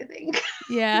agents, I think.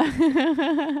 Yeah.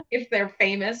 If they're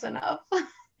famous enough.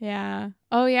 Yeah.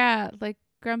 Oh yeah, like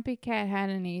Grumpy Cat had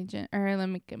an agent or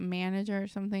like a manager or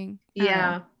something.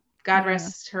 Yeah. God Yeah.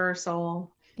 rest her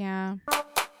soul. Yeah.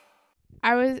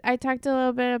 I talked a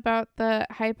little bit about the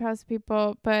Hype House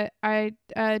people, but I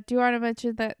do want to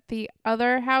mention that the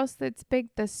other house that's big,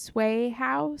 the Sway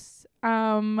House,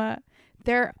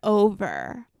 they're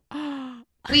over.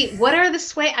 Wait, what are the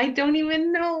Sway? I don't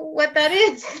even know what that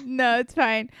is. No, it's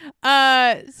fine.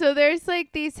 So there's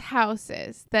like these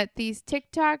houses that these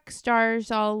TikTok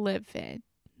stars all live in.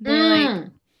 They're like,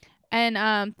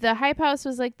 and the Hype House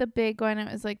was like the big one.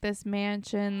 It was like this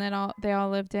mansion that they all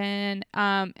lived in.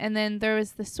 And then there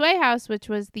was the Sway House, which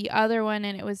was the other one,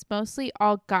 and it was mostly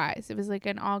all guys. It was like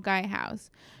an all guy house.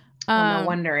 No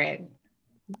wonder it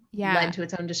Yeah. led to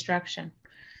its own destruction.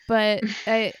 But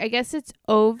I guess it's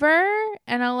over,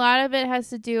 and a lot of it has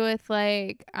to do with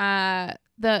like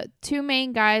the two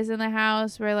main guys in the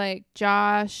house were like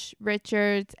Josh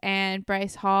Richards and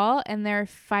Bryce Hall, and they're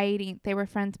fighting. They were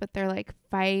friends, but they're like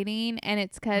fighting, and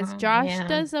it's because Josh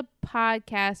does a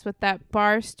podcast with that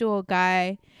Barstool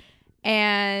guy,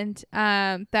 and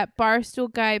that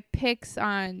Barstool guy picks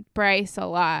on Bryce a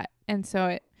lot, and so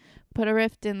it put a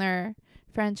rift in their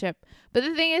friendship. But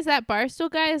the thing is that Barstool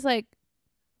guy is like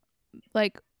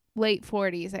late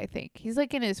 40s, I think. He's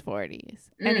like in his 40s.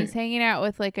 And he's hanging out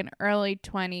with like an early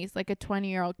 20s, like a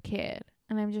 20-year-old kid.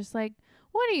 And I'm just like,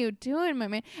 what are you doing, my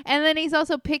man? And then he's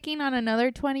also picking on another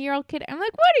 20-year-old kid. I'm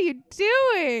like, what are you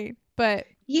doing? But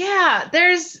yeah,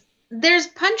 there's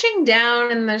punching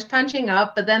down and there's punching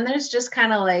up, but then there's just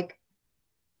kind of like,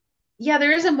 yeah,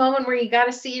 there is a moment where you got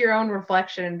to see your own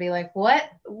reflection and be like,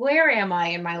 where am I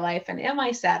in my life? And am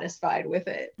I satisfied with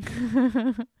it?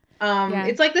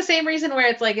 It's like the same reason where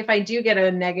it's like, if I do get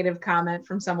a negative comment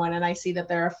from someone and I see that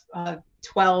they're a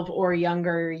 12 or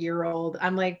younger year old,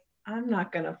 I'm like, I'm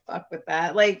not going to fuck with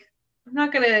that. Like, I'm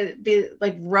not going to be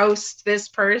like roast this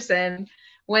person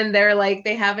when they're like,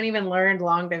 they haven't even learned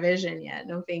long division yet.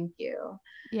 No, thank you.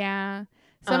 Yeah.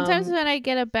 Sometimes when I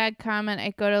get a bad comment,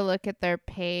 I go to look at their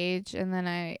page and then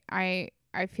I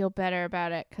feel better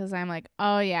about it. 'Cause I'm like,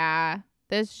 oh yeah,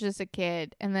 this is just a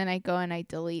kid. And then I go and I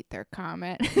delete their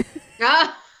comment.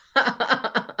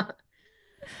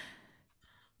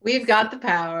 We've got the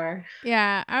power.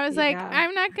 Yeah, I was like, Yeah.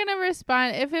 I'm not going to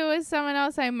respond. If it was someone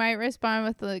else, I might respond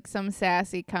with like some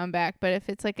sassy comeback. But if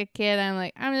it's like a kid, I'm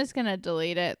like, I'm just going to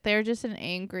delete it. They're just an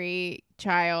angry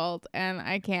child and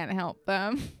I can't help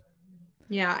them.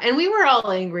 Yeah, and we were all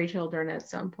angry children at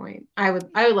some point. I would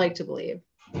like to believe.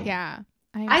 Yeah.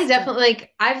 I definitely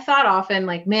like, I've thought often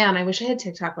like, man, I wish I had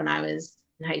TikTok when I was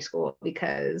in high school,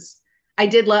 because I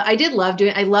did love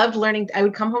doing, I loved learning. I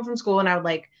would come home from school and I would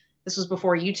like, this was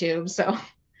before YouTube.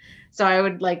 So I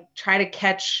would like try to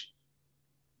catch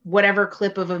whatever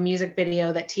clip of a music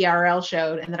video that TRL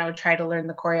showed. And then I would try to learn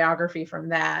the choreography from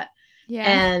that. Yeah.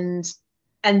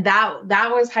 And that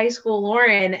was high school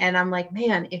Lauren. And I'm like,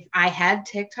 man, if I had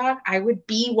TikTok, I would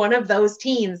be one of those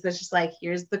teens that's just like,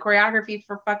 here's the choreography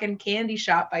for fucking Candy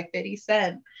Shop by 50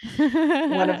 Cent.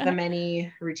 One of the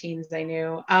many routines I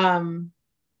knew.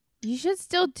 You should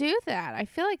still do that. I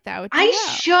feel like that would. I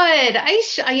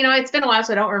should. You know, it's been a while,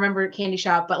 so I don't remember Candy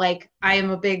Shop, but like I am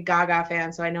a big Gaga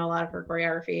fan, so I know a lot of her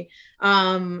choreography.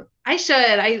 I should.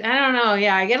 I don't know.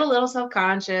 Yeah, I get a little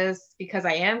self-conscious because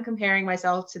I am comparing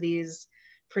myself to these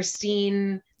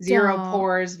pristine, zero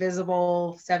pores,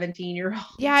 visible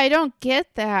 17-year-olds. Yeah, I don't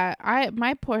get that.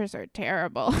 My pores are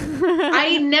terrible.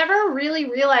 I never really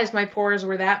realized my pores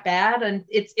were that bad, and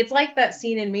it's like that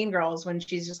scene in Mean Girls when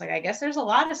she's just like, I guess there's a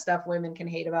lot of stuff women can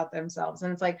hate about themselves,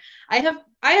 and it's like I have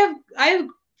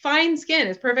fine skin.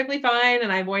 It's perfectly fine,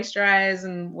 and I moisturize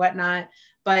and whatnot,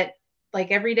 but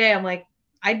like every day I'm like,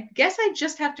 I guess I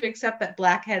just have to accept that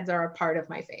blackheads are a part of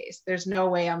my face. There's no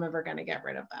way I'm ever going to get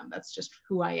rid of them. That's just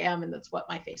who I am, and that's what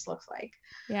my face looks like.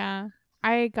 Yeah,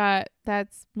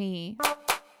 that's me.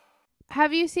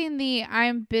 Have you seen the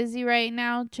I'm busy right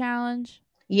now challenge?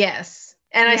 Yes.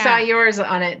 And I saw yours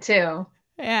on it too.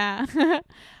 Yeah.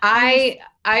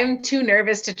 I'm too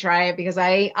nervous to try it because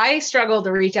I struggle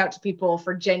to reach out to people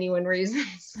for genuine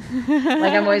reasons.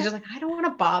 Like I'm always just like, I don't want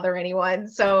to bother anyone.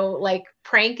 So like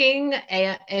pranking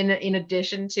in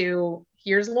addition to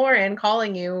here's Lauren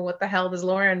calling you, what the hell does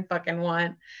Lauren fucking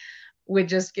want, would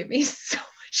just give me so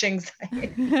much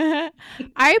anxiety.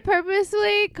 I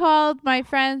purposely called my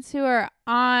friends who are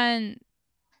on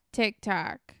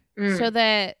TikTok so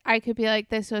that I could be like,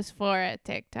 this was for a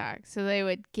TikTok, so they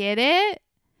would get it.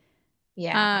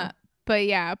 Yeah.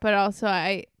 But also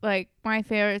I like my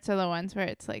favorites are the ones where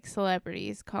it's like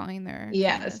celebrities calling their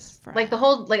like the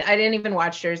whole, like I didn't even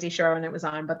watch Jersey Shore when it was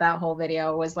on, but that whole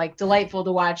video was like delightful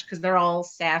to watch because they're all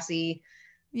sassy,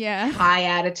 high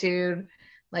attitude.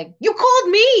 Like, you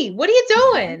called me. What are you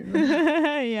doing?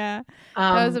 Yeah.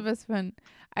 That was the best fun.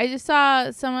 I just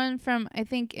saw someone from, I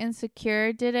think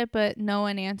Insecure did it, but no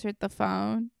one answered the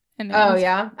phone. And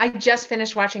I just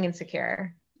finished watching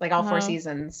Insecure, like all 4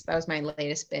 seasons. That was my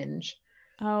latest binge.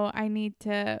 Oh, I need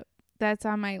to. That's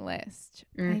on my list.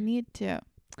 I need to.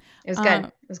 It was good.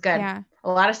 It was good. Yeah. A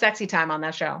lot of sexy time on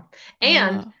that show.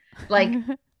 And like,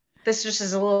 this just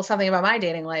is a little something about my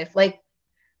dating life. Like,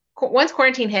 once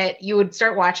quarantine hit, you would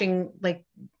start watching like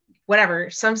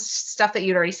whatever, some stuff that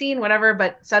you'd already seen, whatever,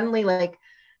 but suddenly like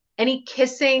any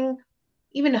kissing,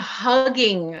 even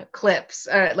hugging clips,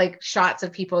 like shots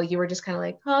of people, you were just kind of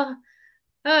like,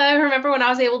 I remember when I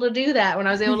was able to do that, when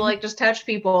I was able to like just touch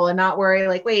people and not worry,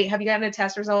 like, wait, have you gotten a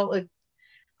test result? Like,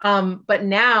 but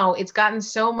now it's gotten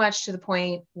so much to the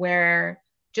point where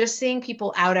just seeing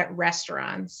people out at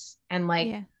restaurants and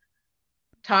like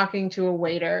talking to a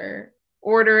waiter,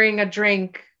 ordering a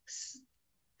drink,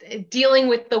 dealing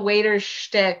with the waiter's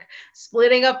shtick,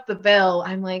 splitting up the bill.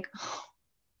 I'm like,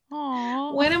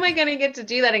 when am I going to get to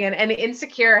do that again? And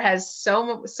Insecure has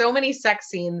so many sex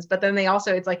scenes, but then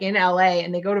it's like in LA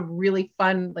and they go to really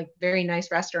fun, like very nice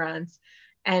restaurants.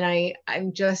 And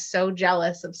I'm just so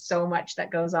jealous of so much that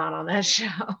goes on that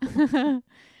show.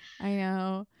 I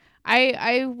know.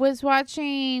 I was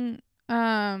watching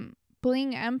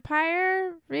Bling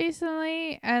Empire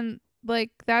recently, and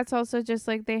like that's also just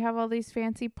like they have all these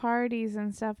fancy parties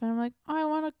and stuff, and I'm like, oh, I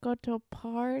want to go to a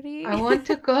party. I want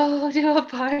to go to a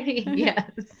party.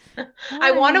 Yes.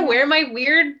 I want to wear my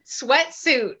weird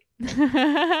sweatsuit.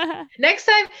 Next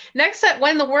time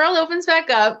when the world opens back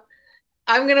up,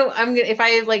 I'm gonna if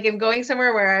I like am going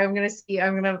somewhere where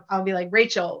I'll be like,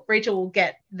 Rachel will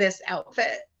get this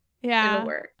outfit. Yeah. It'll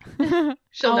work.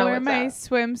 She'll know wear my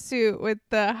swimsuit with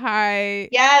the high.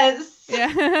 Yes.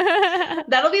 Yeah.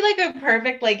 That'll be like a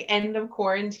perfect like end of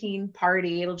quarantine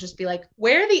party. It'll just be like,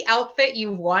 wear the outfit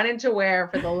you've wanted to wear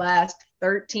for the last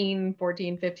 13,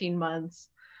 14, 15 months.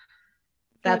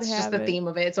 That's just the theme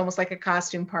of it. It's almost like a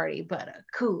costume party, but a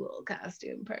cool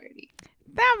costume party.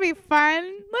 That'd be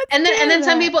fun. Let's And do then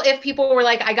some that. people, if people were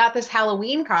like, I got this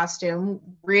Halloween costume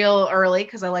real early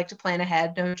because I like to plan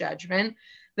ahead, no judgment,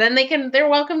 then they're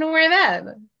welcome to wear that.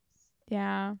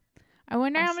 Yeah. I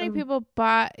wonder how many Awesome. people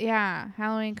bought,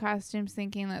 Halloween costumes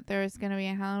thinking that there was going to be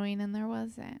a Halloween and there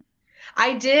wasn't.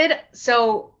 I did.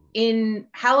 So in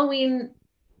Halloween,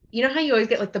 you know how you always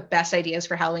get like the best ideas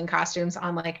for Halloween costumes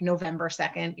on like November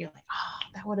 2nd? You're like, oh,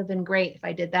 that would have been great if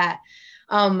I did that.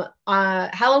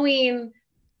 Halloween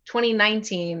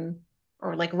 2019,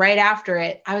 or like right after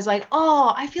it, I was like,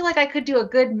 oh, I feel like I could do a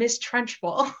good Miss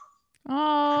Trunchbull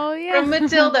Oh, yeah. from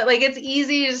Matilda. Like it's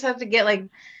easy. You just have to get like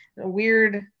a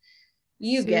weird,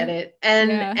 you get Suit. it.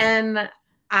 And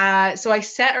Yeah. so I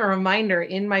set a reminder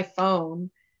in my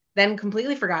phone, then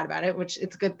completely forgot about it, which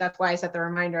it's good. That's why I set the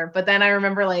reminder. But then I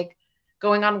remember like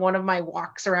going on one of my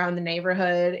walks around the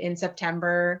neighborhood in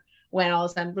September when all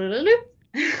of a sudden,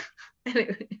 and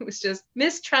it was just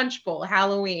Miss Trunchbull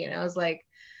Halloween. I was like,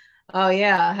 oh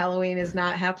yeah, Halloween is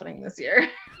not happening this year.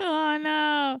 Oh,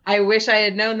 no. I wish I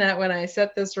had known that when I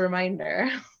set this reminder.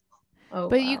 Oh,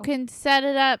 But you wow. can set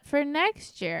it up for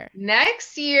next year.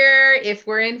 Next year, if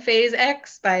we're in phase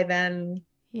X by then.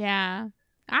 Yeah.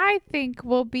 I think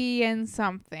we'll be in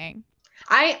something.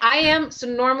 I am, so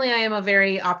normally I am a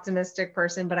very optimistic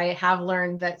person, but I have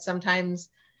learned that sometimes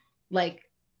like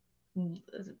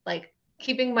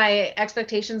keeping my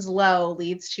expectations low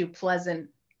leads to pleasant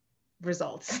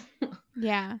results.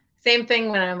 Yeah. Same thing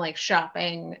when I'm like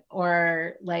shopping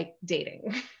or like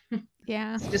dating.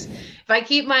 Yeah. It's just if I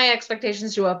keep my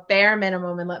expectations to a bare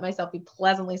minimum and let myself be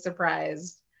pleasantly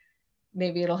surprised,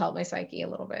 maybe it'll help my psyche a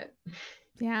little bit.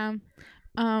 Yeah.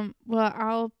 Well,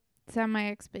 I'll set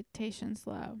my expectations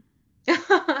low.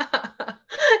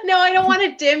 No, I don't want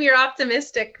to dim your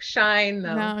optimistic shine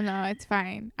though. No, it's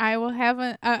fine. I will have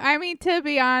I mean, to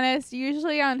be honest,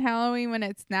 usually on Halloween when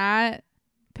it's not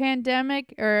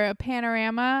pandemic or a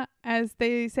panorama, as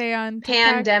they say on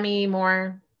TikTok. Pandemic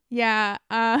more. Yeah.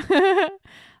 I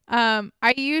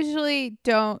usually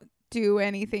don't do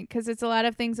anything because it's a lot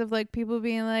of things of like people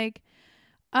being like,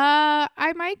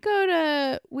 I might go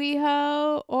to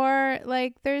WeHo or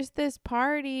like there's this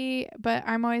party, but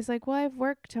I'm always like, well, I have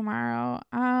work tomorrow.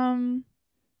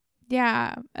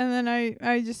 Yeah. And then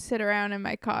I just sit around in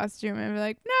my costume and be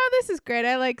like, no, this is great.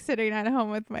 I like sitting at home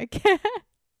with my cat.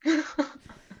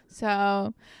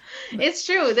 So It's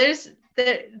true.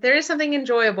 There is something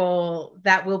enjoyable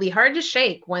that will be hard to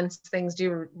shake once things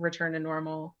do return to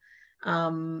normal.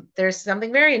 There's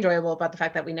something very enjoyable about the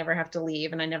fact that we never have to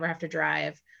leave and I never have to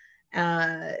drive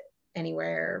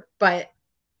anywhere. But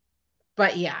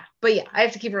yeah, I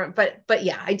have to keep it. But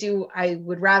yeah, I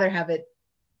would rather have it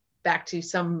back to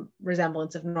some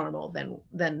resemblance of normal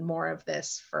than more of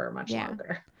this for much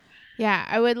longer. Yeah,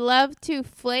 I would love to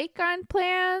flake on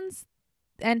plans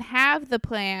and have the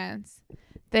plans,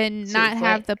 then not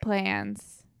have the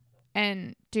plans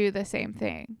and do the same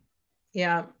thing.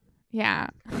 Yeah. Yeah.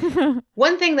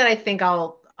 One thing that I think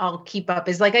I'll keep up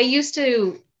is like I used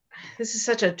to, this is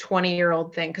such a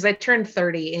 20-year-old thing because I turned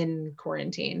 30 in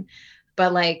quarantine,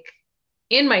 but like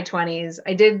in my 20s,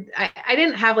 I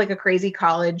didn't have like a crazy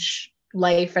college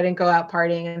life. I didn't go out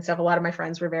partying and stuff. A lot of my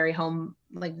friends were very home,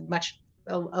 like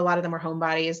a lot of them were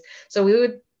homebodies. So we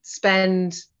would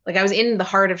spend, like I was in the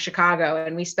heart of Chicago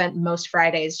and we spent most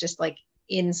Fridays just like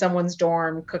in someone's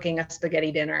dorm cooking a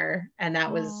spaghetti dinner. And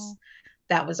that was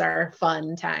our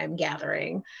fun time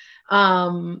gathering,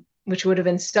 which would have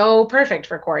been so perfect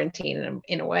for quarantine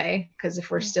in a way. Because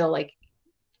if we're still like,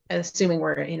 assuming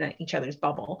we're in each other's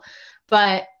bubble,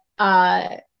 but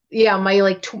yeah, my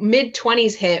like mid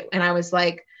 20s hit and I was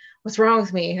like, what's wrong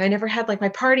with me? I never had like my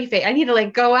party face. I need to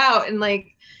like go out and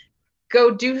like go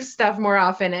do stuff more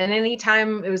often. And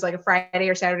anytime it was like a Friday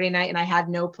or Saturday night and I had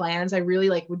no plans, I really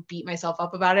like would beat myself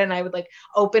up about it. And I would like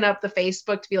open up the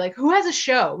Facebook to be like, who has a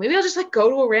show? Maybe I'll just like go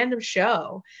to a random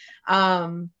show.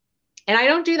 And I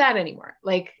don't do that anymore.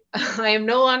 Like I am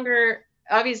no longer,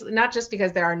 obviously not just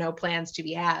because there are no plans to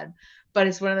be had, but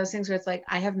it's one of those things where it's like,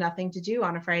 I have nothing to do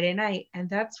on a Friday night. And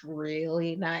that's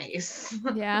really nice.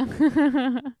 Yeah.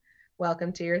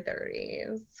 Welcome to your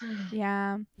 30s.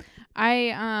 Yeah.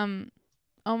 I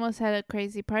almost had a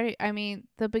crazy party. I mean,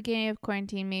 the beginning of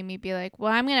quarantine made me be like,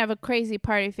 well, I'm going to have a crazy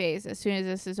party phase as soon as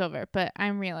this is over. But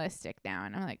I'm realistic now.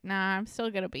 And I'm like, nah, I'm still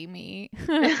going to be me.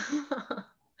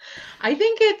 I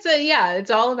think it's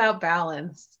all about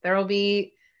balance. There'll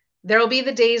be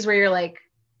the days where you're like,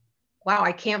 wow,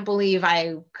 I can't believe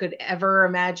I could ever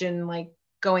imagine like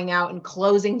going out and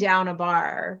closing down a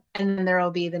bar. And then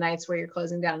there'll be the nights where you're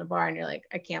closing down a bar and you're like,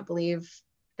 I can't believe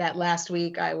that last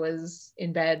week I was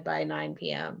in bed by 9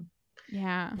 p.m.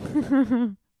 Yeah.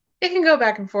 It can go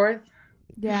back and forth.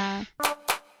 Yeah.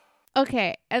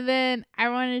 Okay, and then I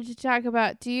wanted to talk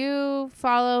about, do you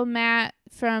follow Matt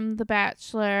from The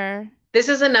Bachelor? This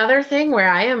is another thing where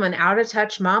I am an out of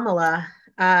touch mamala.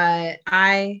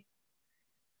 I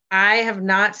have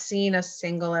not seen a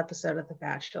single episode of The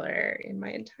Bachelor in my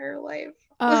entire life.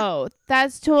 Oh,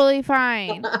 that's totally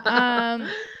fine.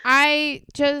 I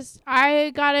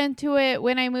got into it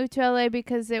when I moved to LA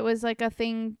because it was like a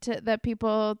thing that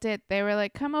people did. They were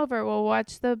like, "Come over, we'll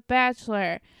watch The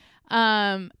Bachelor."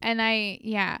 But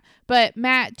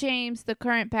Matt James, the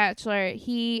current Bachelor,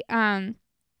 he's on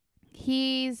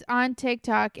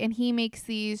TikTok and he makes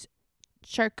these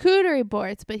charcuterie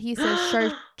boards, but he says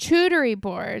charcuterie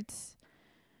boards.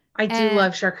 I do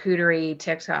love charcuterie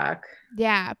TikTok.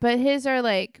 Yeah, but his are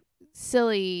like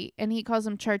silly, and he calls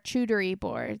them charcuterie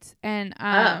boards. And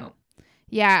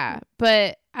yeah,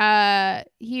 but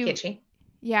Kitschy.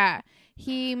 Yeah,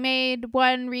 he made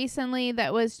one recently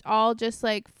that was all just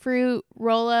like fruit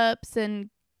roll-ups and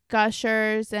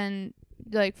gushers and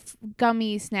like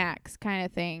gummy snacks kind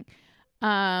of thing.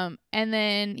 And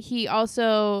then he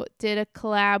also did a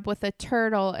collab with a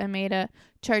turtle and made a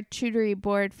charcuterie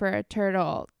board for a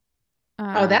turtle.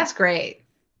 Oh, that's great.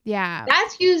 Yeah.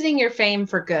 That's using your fame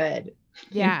for good.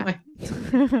 Yeah.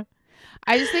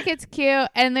 I just think it's cute.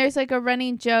 And there's like a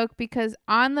running joke because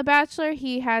on The Bachelor,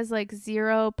 he has like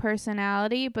zero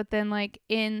personality. But then like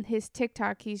in his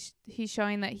TikTok, he's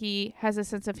showing that he has a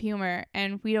sense of humor.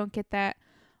 And we don't get that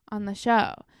on the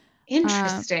show.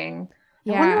 Interesting.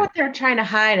 Yeah. I wonder what they're trying to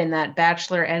hide in that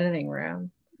Bachelor editing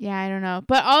room. Yeah, I don't know.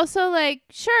 But also like,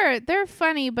 sure, they're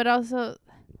funny, but also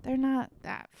they're not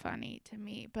that funny to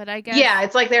me, but I guess. Yeah,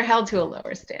 it's like they're held to a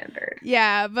lower standard.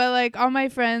 Yeah, but like all my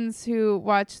friends who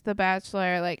watch The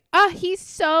Bachelor are like, oh, he's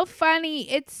so funny.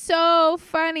 It's so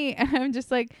funny. And I'm just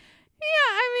like,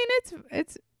 yeah, I mean,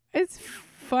 it's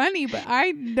funny, but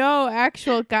I know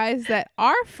actual guys that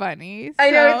are funny. So.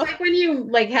 I know, it's like when you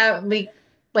like have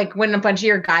like when a bunch of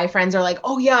your guy friends are like,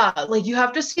 oh yeah, like you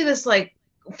have to see this like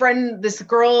friend, this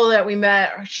girl that we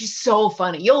met, she's so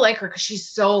funny, you'll like her because she's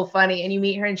so funny, and you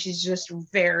meet her and she's just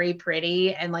very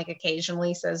pretty and like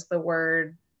occasionally says the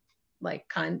word like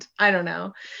cunt. I don't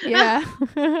know. Yeah.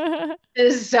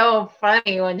 It's so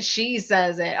funny when she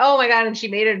says it. Oh my god. And she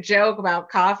made a joke about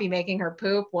coffee making her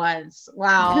poop once.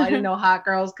 Wow. I didn't know hot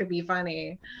girls could be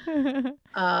funny.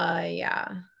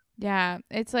 Yeah,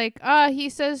 it's like, oh, he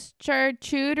says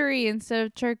charcuterie instead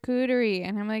of charcuterie,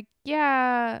 and I'm like,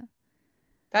 yeah.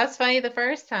 That's funny the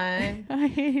first time. I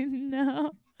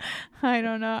know. I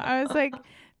don't know. I was like,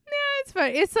 yeah, it's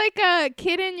funny. It's like a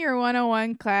kid in your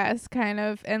 101 class kind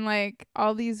of, and like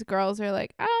all these girls are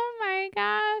like, oh my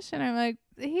gosh, and I'm like,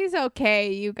 he's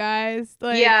okay, you guys.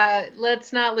 Like, yeah,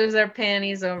 let's not lose our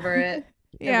panties over it.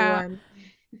 Yeah. Everyone.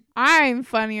 I'm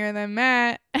funnier than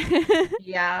Matt.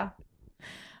 Yeah.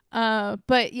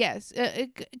 But yes,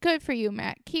 good for you,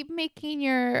 Matt. Keep making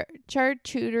your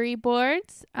charcuterie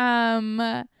boards.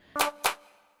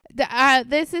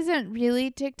 This isn't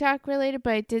really TikTok related,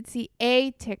 but I did see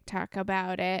a TikTok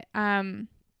about it.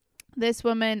 This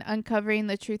woman uncovering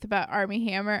the truth about Army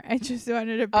Hammer. I just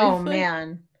wanted to briefly. Oh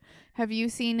man. Have you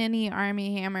seen any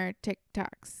Army Hammer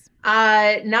TikToks?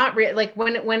 Not really. Like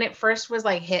when it first was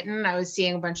like hitting, I was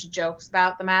seeing a bunch of jokes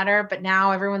about the matter, but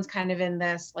now everyone's kind of in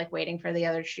this like waiting for the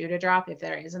other shoe to drop if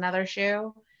there is another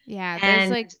shoe. Yeah, there's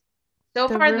and like so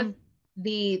far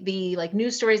the like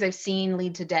news stories I've seen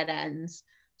lead to dead ends.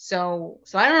 So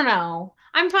I don't know.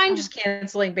 I'm fine just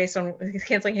canceling him based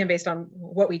on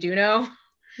what we do know.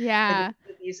 Yeah.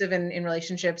 Like, abusive in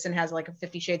relationships and has like a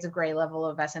 50 Shades of Grey level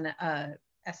of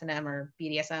S&M or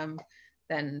BDSM,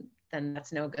 then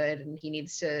that's no good, and he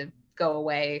needs to go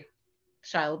away,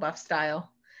 Shia LaBeouf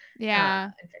style. Yeah.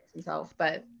 And fix himself.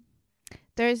 But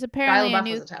there's apparently Shia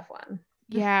LaBeouf was a tough one.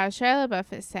 Yeah, Shia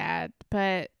LaBeouf is sad,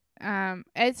 but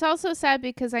it's also sad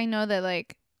because I know that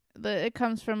like it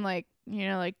comes from like, you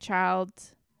know, like child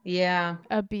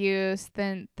abuse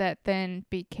that then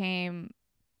became,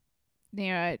 you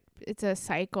know, it's a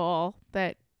cycle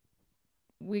that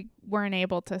we weren't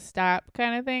able to stop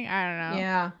kind of thing. I don't know.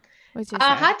 Yeah. Which is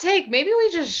hot take. Maybe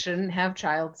we just shouldn't have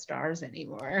child stars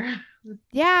anymore.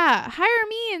 Yeah, hire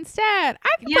me instead.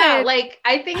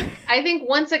 I think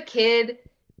once a kid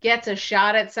gets a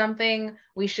shot at something,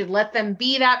 we should let them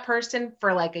be that person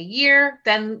for like a year,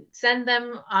 then send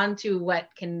them on to what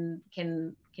can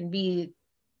be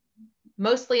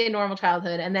mostly a normal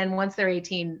childhood, and then once they're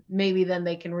 18, maybe then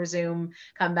they can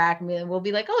come back, and we'll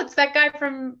be like, oh, it's that guy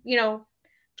from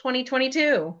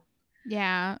 2022.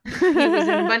 Yeah. He was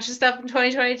in a bunch of stuff in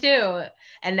 2022,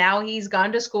 and now he's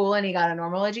gone to school and he got a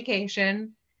normal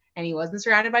education, and he wasn't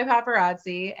surrounded by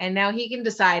paparazzi. And now he can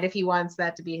decide if he wants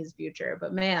that to be his future.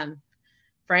 But man,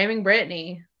 framing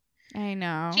Britney. I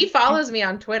know. She follows me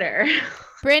on Twitter.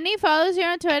 Britney follows you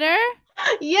on Twitter?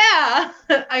 Yeah.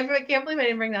 I can't believe I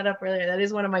didn't bring that up earlier. That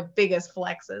is one of my biggest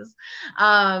flexes.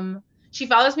 She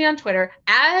follows me on Twitter,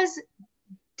 as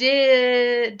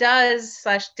did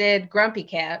Grumpy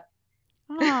Cat.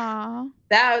 Aww.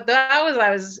 That was I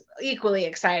was equally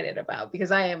excited about,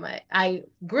 because I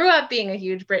grew up being a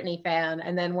huge Britney fan,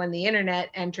 and then when the internet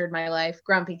entered my life,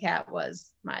 Grumpy Cat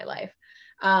was my life.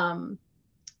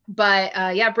 But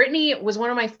Britney was one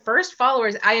of my first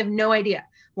followers. I have no idea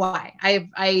why.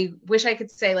 I wish I could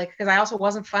say, like, because I also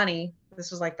wasn't funny.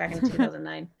 This was like back in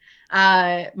 2009.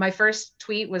 My first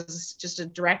tweet was just a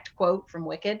direct quote from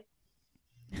Wicked.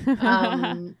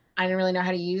 I didn't really know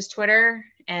how to use Twitter,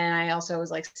 and I also was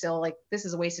like, still like, this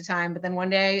is a waste of time. But then one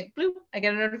day, bloop, I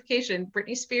get a notification: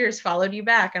 Britney Spears followed you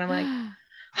back, and I'm like,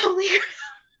 holy crap.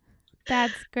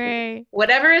 That's great.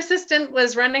 Whatever assistant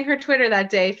was running her Twitter that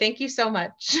day, thank you so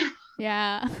much.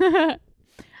 Yeah.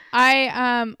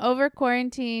 I over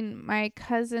quarantine, my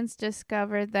cousins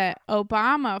discovered that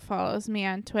Obama follows me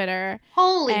on Twitter.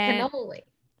 Holy cannoli.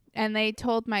 And they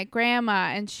told my grandma,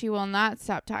 and she will not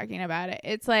stop talking about it.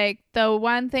 It's like the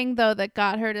one thing, though, that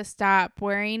got her to stop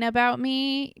worrying about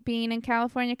me being in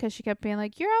California, because she kept being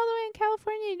like, you're all the way in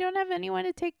California. You don't have anyone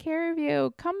to take care of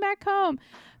you. Come back home.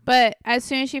 But as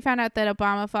soon as she found out that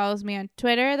Obama follows me on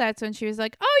Twitter, that's when she was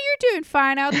like, oh, you're doing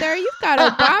fine out there. You've got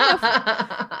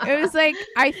Obama. It was like,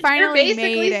 I finally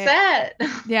made it. Set.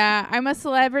 Yeah, I'm a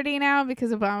celebrity now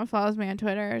because Obama follows me on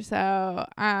Twitter. So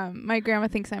my grandma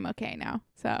thinks I'm okay now.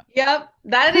 So yep,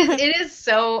 it is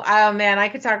so, oh man, I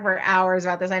could talk for hours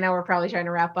about this. I know we're probably trying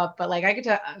to wrap up, but like I could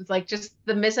talk, like, just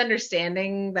the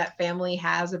misunderstanding that family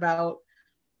has about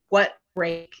what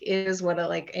break is, what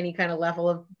like any kind of level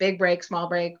of big break, small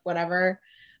break, whatever,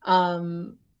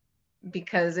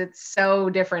 because it's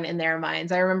so different in their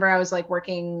minds. I remember I was like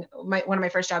working, one of my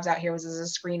first jobs out here was as a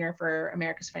screener for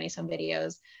America's Funniest Home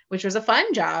Videos, which was a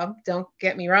fun job, don't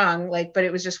get me wrong, like, but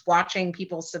it was just watching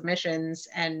people's submissions,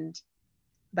 and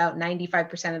about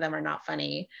 95% of them are not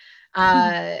funny.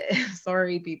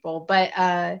 Sorry, people.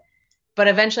 But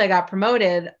eventually I got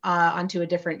promoted onto a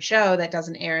different show that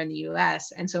doesn't air in the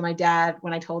US. And so my dad,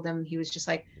 when I told him, he was just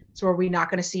like, so are we not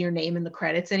going to see your name in the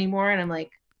credits anymore? And I'm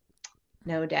like,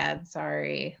 no, Dad,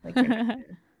 sorry. Like, I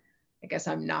guess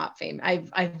I'm not famous.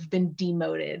 I've been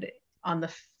demoted on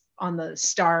the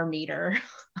star meter.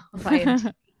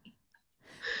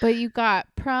 But you got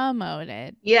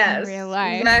promoted. Yes, in real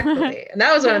life. Exactly. And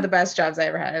that was one of the best jobs I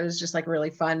ever had. It was just like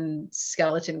really fun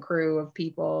skeleton crew of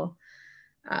people.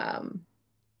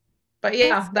 But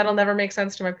yeah, that'll never make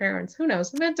sense to my parents. Who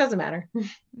knows? It doesn't matter.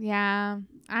 Yeah,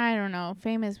 I don't know.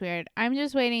 Fame is weird. I'm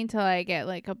just waiting till I get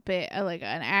like like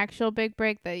an actual big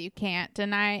break that you can't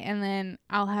deny, and then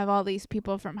I'll have all these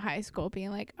people from high school being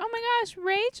like, "Oh my gosh,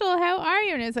 Rachel, how are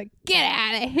you?" And it's like, get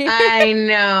out of here. I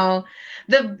know.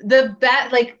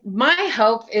 Like, my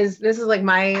hope is, this is like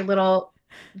my little,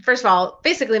 first of all,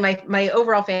 basically my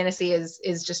overall fantasy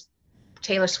is just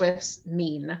Taylor Swift's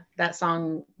Mean, that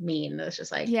song Mean. It's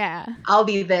just like, yeah, I'll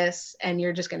be this and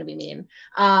you're just going to be mean.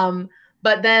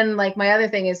 But then like my other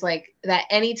thing is like that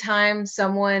anytime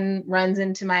someone runs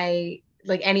into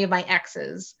like any of my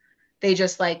exes, they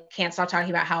just like can't stop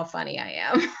talking about how funny I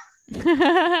am.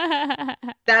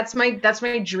 That's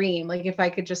my dream. Like, if I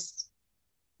could just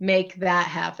make that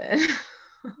happen.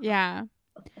 Yeah.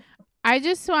 I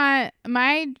just want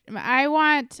I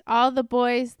want all the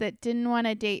boys that didn't want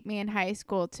to date me in high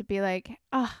school to be like,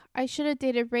 oh, I should have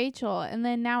dated Rachel, and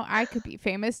then now I could be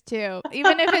famous too.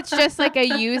 Even if it's just like a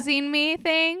using me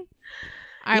thing.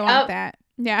 I want that.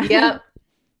 Yeah. Yep.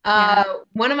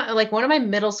 One of my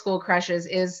middle school crushes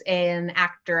is an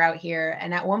actor out here,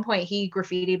 and at one point he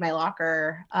graffitied my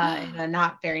locker in a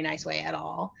not very nice way at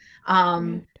all.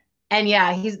 And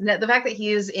yeah, the fact that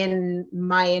he is in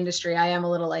my industry, I am a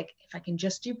little like, if I can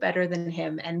just do better than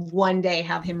him and one day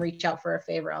have him reach out for a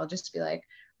favor, I'll just be like,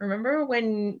 remember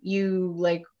when you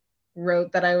like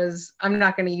wrote that I'm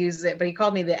not going to use it, but he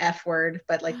called me the F word,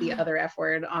 but like the other F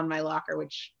word on my locker,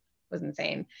 which was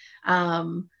insane.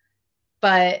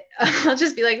 But I'll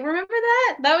just be like, remember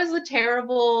that? That was a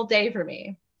terrible day for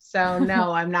me. So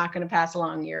no, I'm not going to pass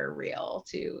along your reel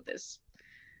to this,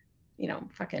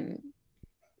 fucking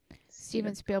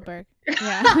Steven Spielberg.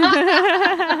 Yeah.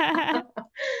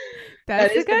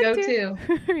 That is the go-to.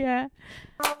 Yeah.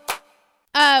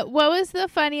 What was the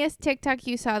funniest TikTok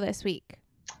you saw this week?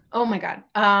 Oh my God.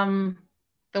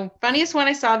 The funniest one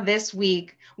I saw this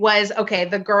week was,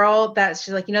 the girl she's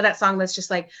like, that song that's just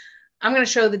like, I'm going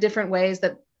to show the different ways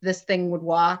that this thing would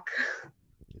walk.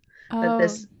 Oh. That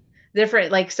this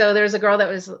different, like, so there's a girl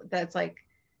that's like,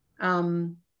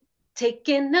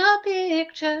 taking a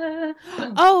picture.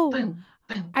 Boom, Oh, boom,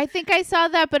 boom. I think I saw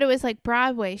that, but it was like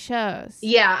Broadway shows.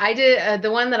 Yeah, I did.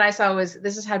 The one that I saw was,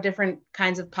 this is how different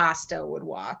kinds of pasta would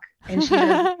walk. And she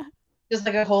does just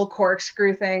like a whole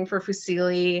corkscrew thing for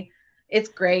fusilli. It's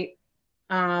great.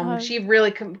 She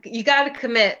really, you got to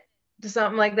commit to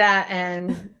something like that.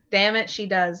 And damn it, she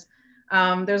does.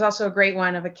 There's also a great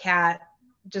one of a cat,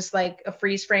 just like a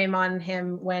freeze frame on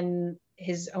him when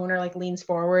his owner like leans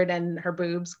forward and her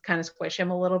boobs kind of squish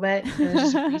him a little bit. And it's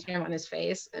just a freeze frame on his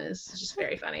face. And it's just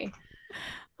very funny.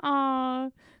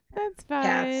 Oh, that's fun.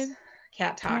 Cats.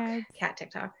 Cat talk. Cats. Cat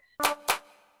TikTok.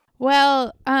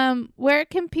 Well, where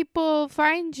can people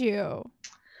find you?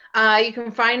 You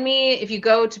can find me if you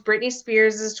go to Britney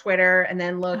Spears' Twitter and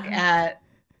then look at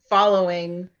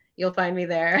following, you'll find me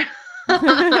there.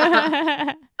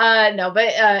 No,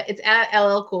 but it's at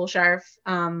LL Cool Sharf.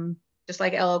 Just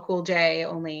like LL Cool J,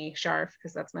 only Sharf,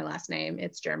 because that's my last name.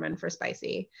 It's German for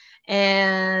spicy.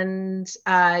 And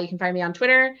you can find me on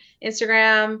Twitter,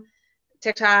 Instagram,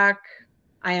 TikTok.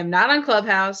 I am not on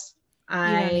Clubhouse. You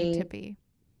don't need to be.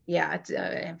 Yeah,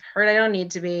 I've heard I don't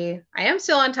need to be. I am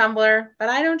still on Tumblr, but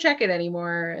I don't check it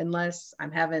anymore unless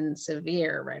I'm having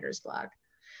severe writer's block.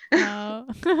 Oh.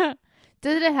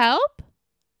 Did it help?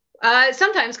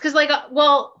 Sometimes, because like,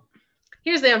 well,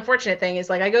 here's the unfortunate thing is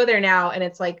like I go there now and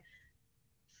it's like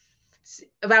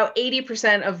about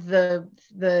 80% of the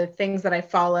things that I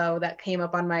follow that came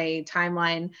up on my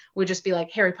timeline would just be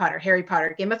like Harry Potter,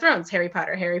 Game of Thrones, Harry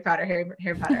Potter, Harry Potter.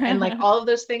 And like all of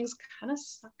those things kind of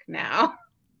suck now.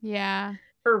 Yeah.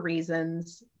 For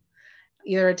reasons.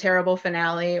 Either a terrible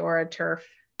finale or a turf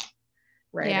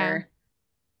writer.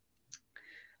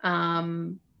 Yeah.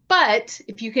 But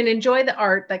if you can enjoy the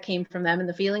art that came from them and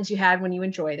the feelings you had when you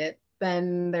enjoyed it,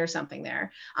 then there's something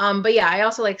there. But yeah, I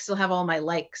also like still have all my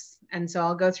likes. And so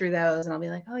I'll go through those and I'll be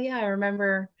like, oh yeah, I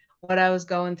remember what I was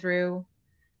going through.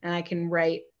 And I can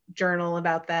journal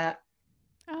about that.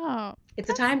 Oh. It's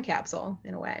a time capsule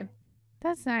in a way.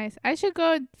 That's nice. I should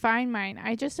go find mine.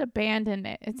 I just abandoned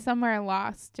it. It's somewhere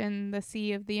lost in the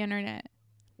sea of the internet.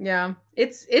 Yeah.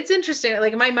 It's interesting.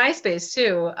 Like my MySpace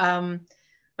too.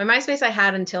 My MySpace I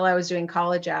had until I was doing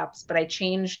college apps, but I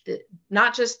changed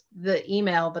not just the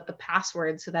email, but the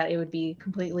password so that it would be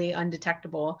completely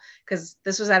undetectable. Because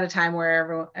this was at a time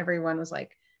where everyone was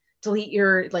like, delete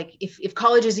your, like, if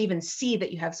colleges even see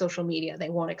that you have social media, they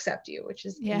won't accept you, which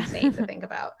is insane to think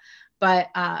about. But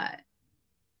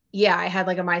yeah, I had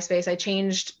like a MySpace. I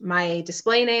changed my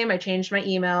display name, I changed my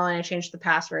email, and I changed the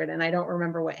password. And I don't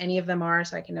remember what any of them are,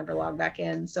 so I can never log back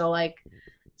in. So like,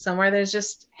 somewhere there's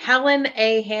just Helen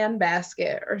A.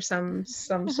 Handbasket or some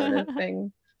sort of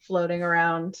thing floating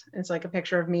around. It's like a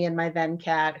picture of me and my then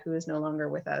cat who is no longer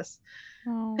with us.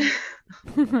 Oh.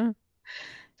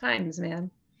 Times,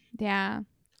 man. Yeah.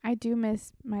 I do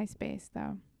miss MySpace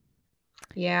though.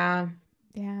 Yeah.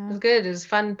 Yeah. It was good. It was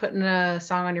fun putting a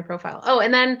song on your profile. Oh,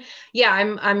 and then yeah,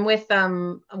 I'm with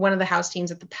one of the house teams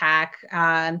at the PAC.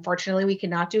 Unfortunately, we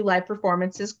cannot do live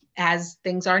performances as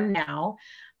things are now.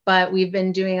 But we've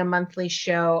been doing a monthly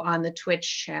show on the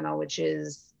Twitch channel, which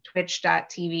is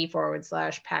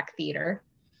twitch.tv/PAC Theater.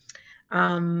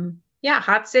 Yeah,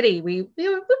 Hot City. We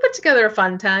put together a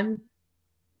fun time.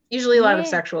 Usually a lot of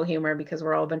sexual humor because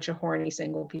we're all a bunch of horny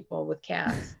single people with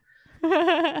cats.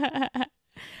 Fun.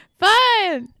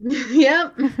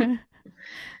 Yep.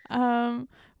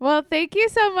 Well, thank you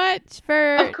so much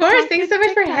for. Of course. Thanks so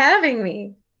much for having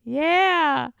me.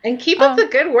 Yeah. And keep up the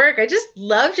good work. I just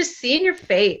love just seeing your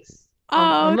face.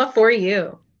 I'm up for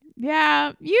you.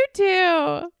 Yeah, you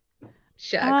too.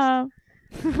 Shucks.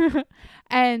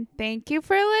 And thank you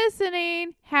for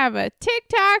listening. Have a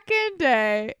TikToking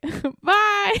day.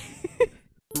 Bye.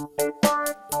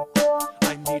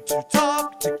 I need to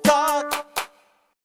talk, TikTok.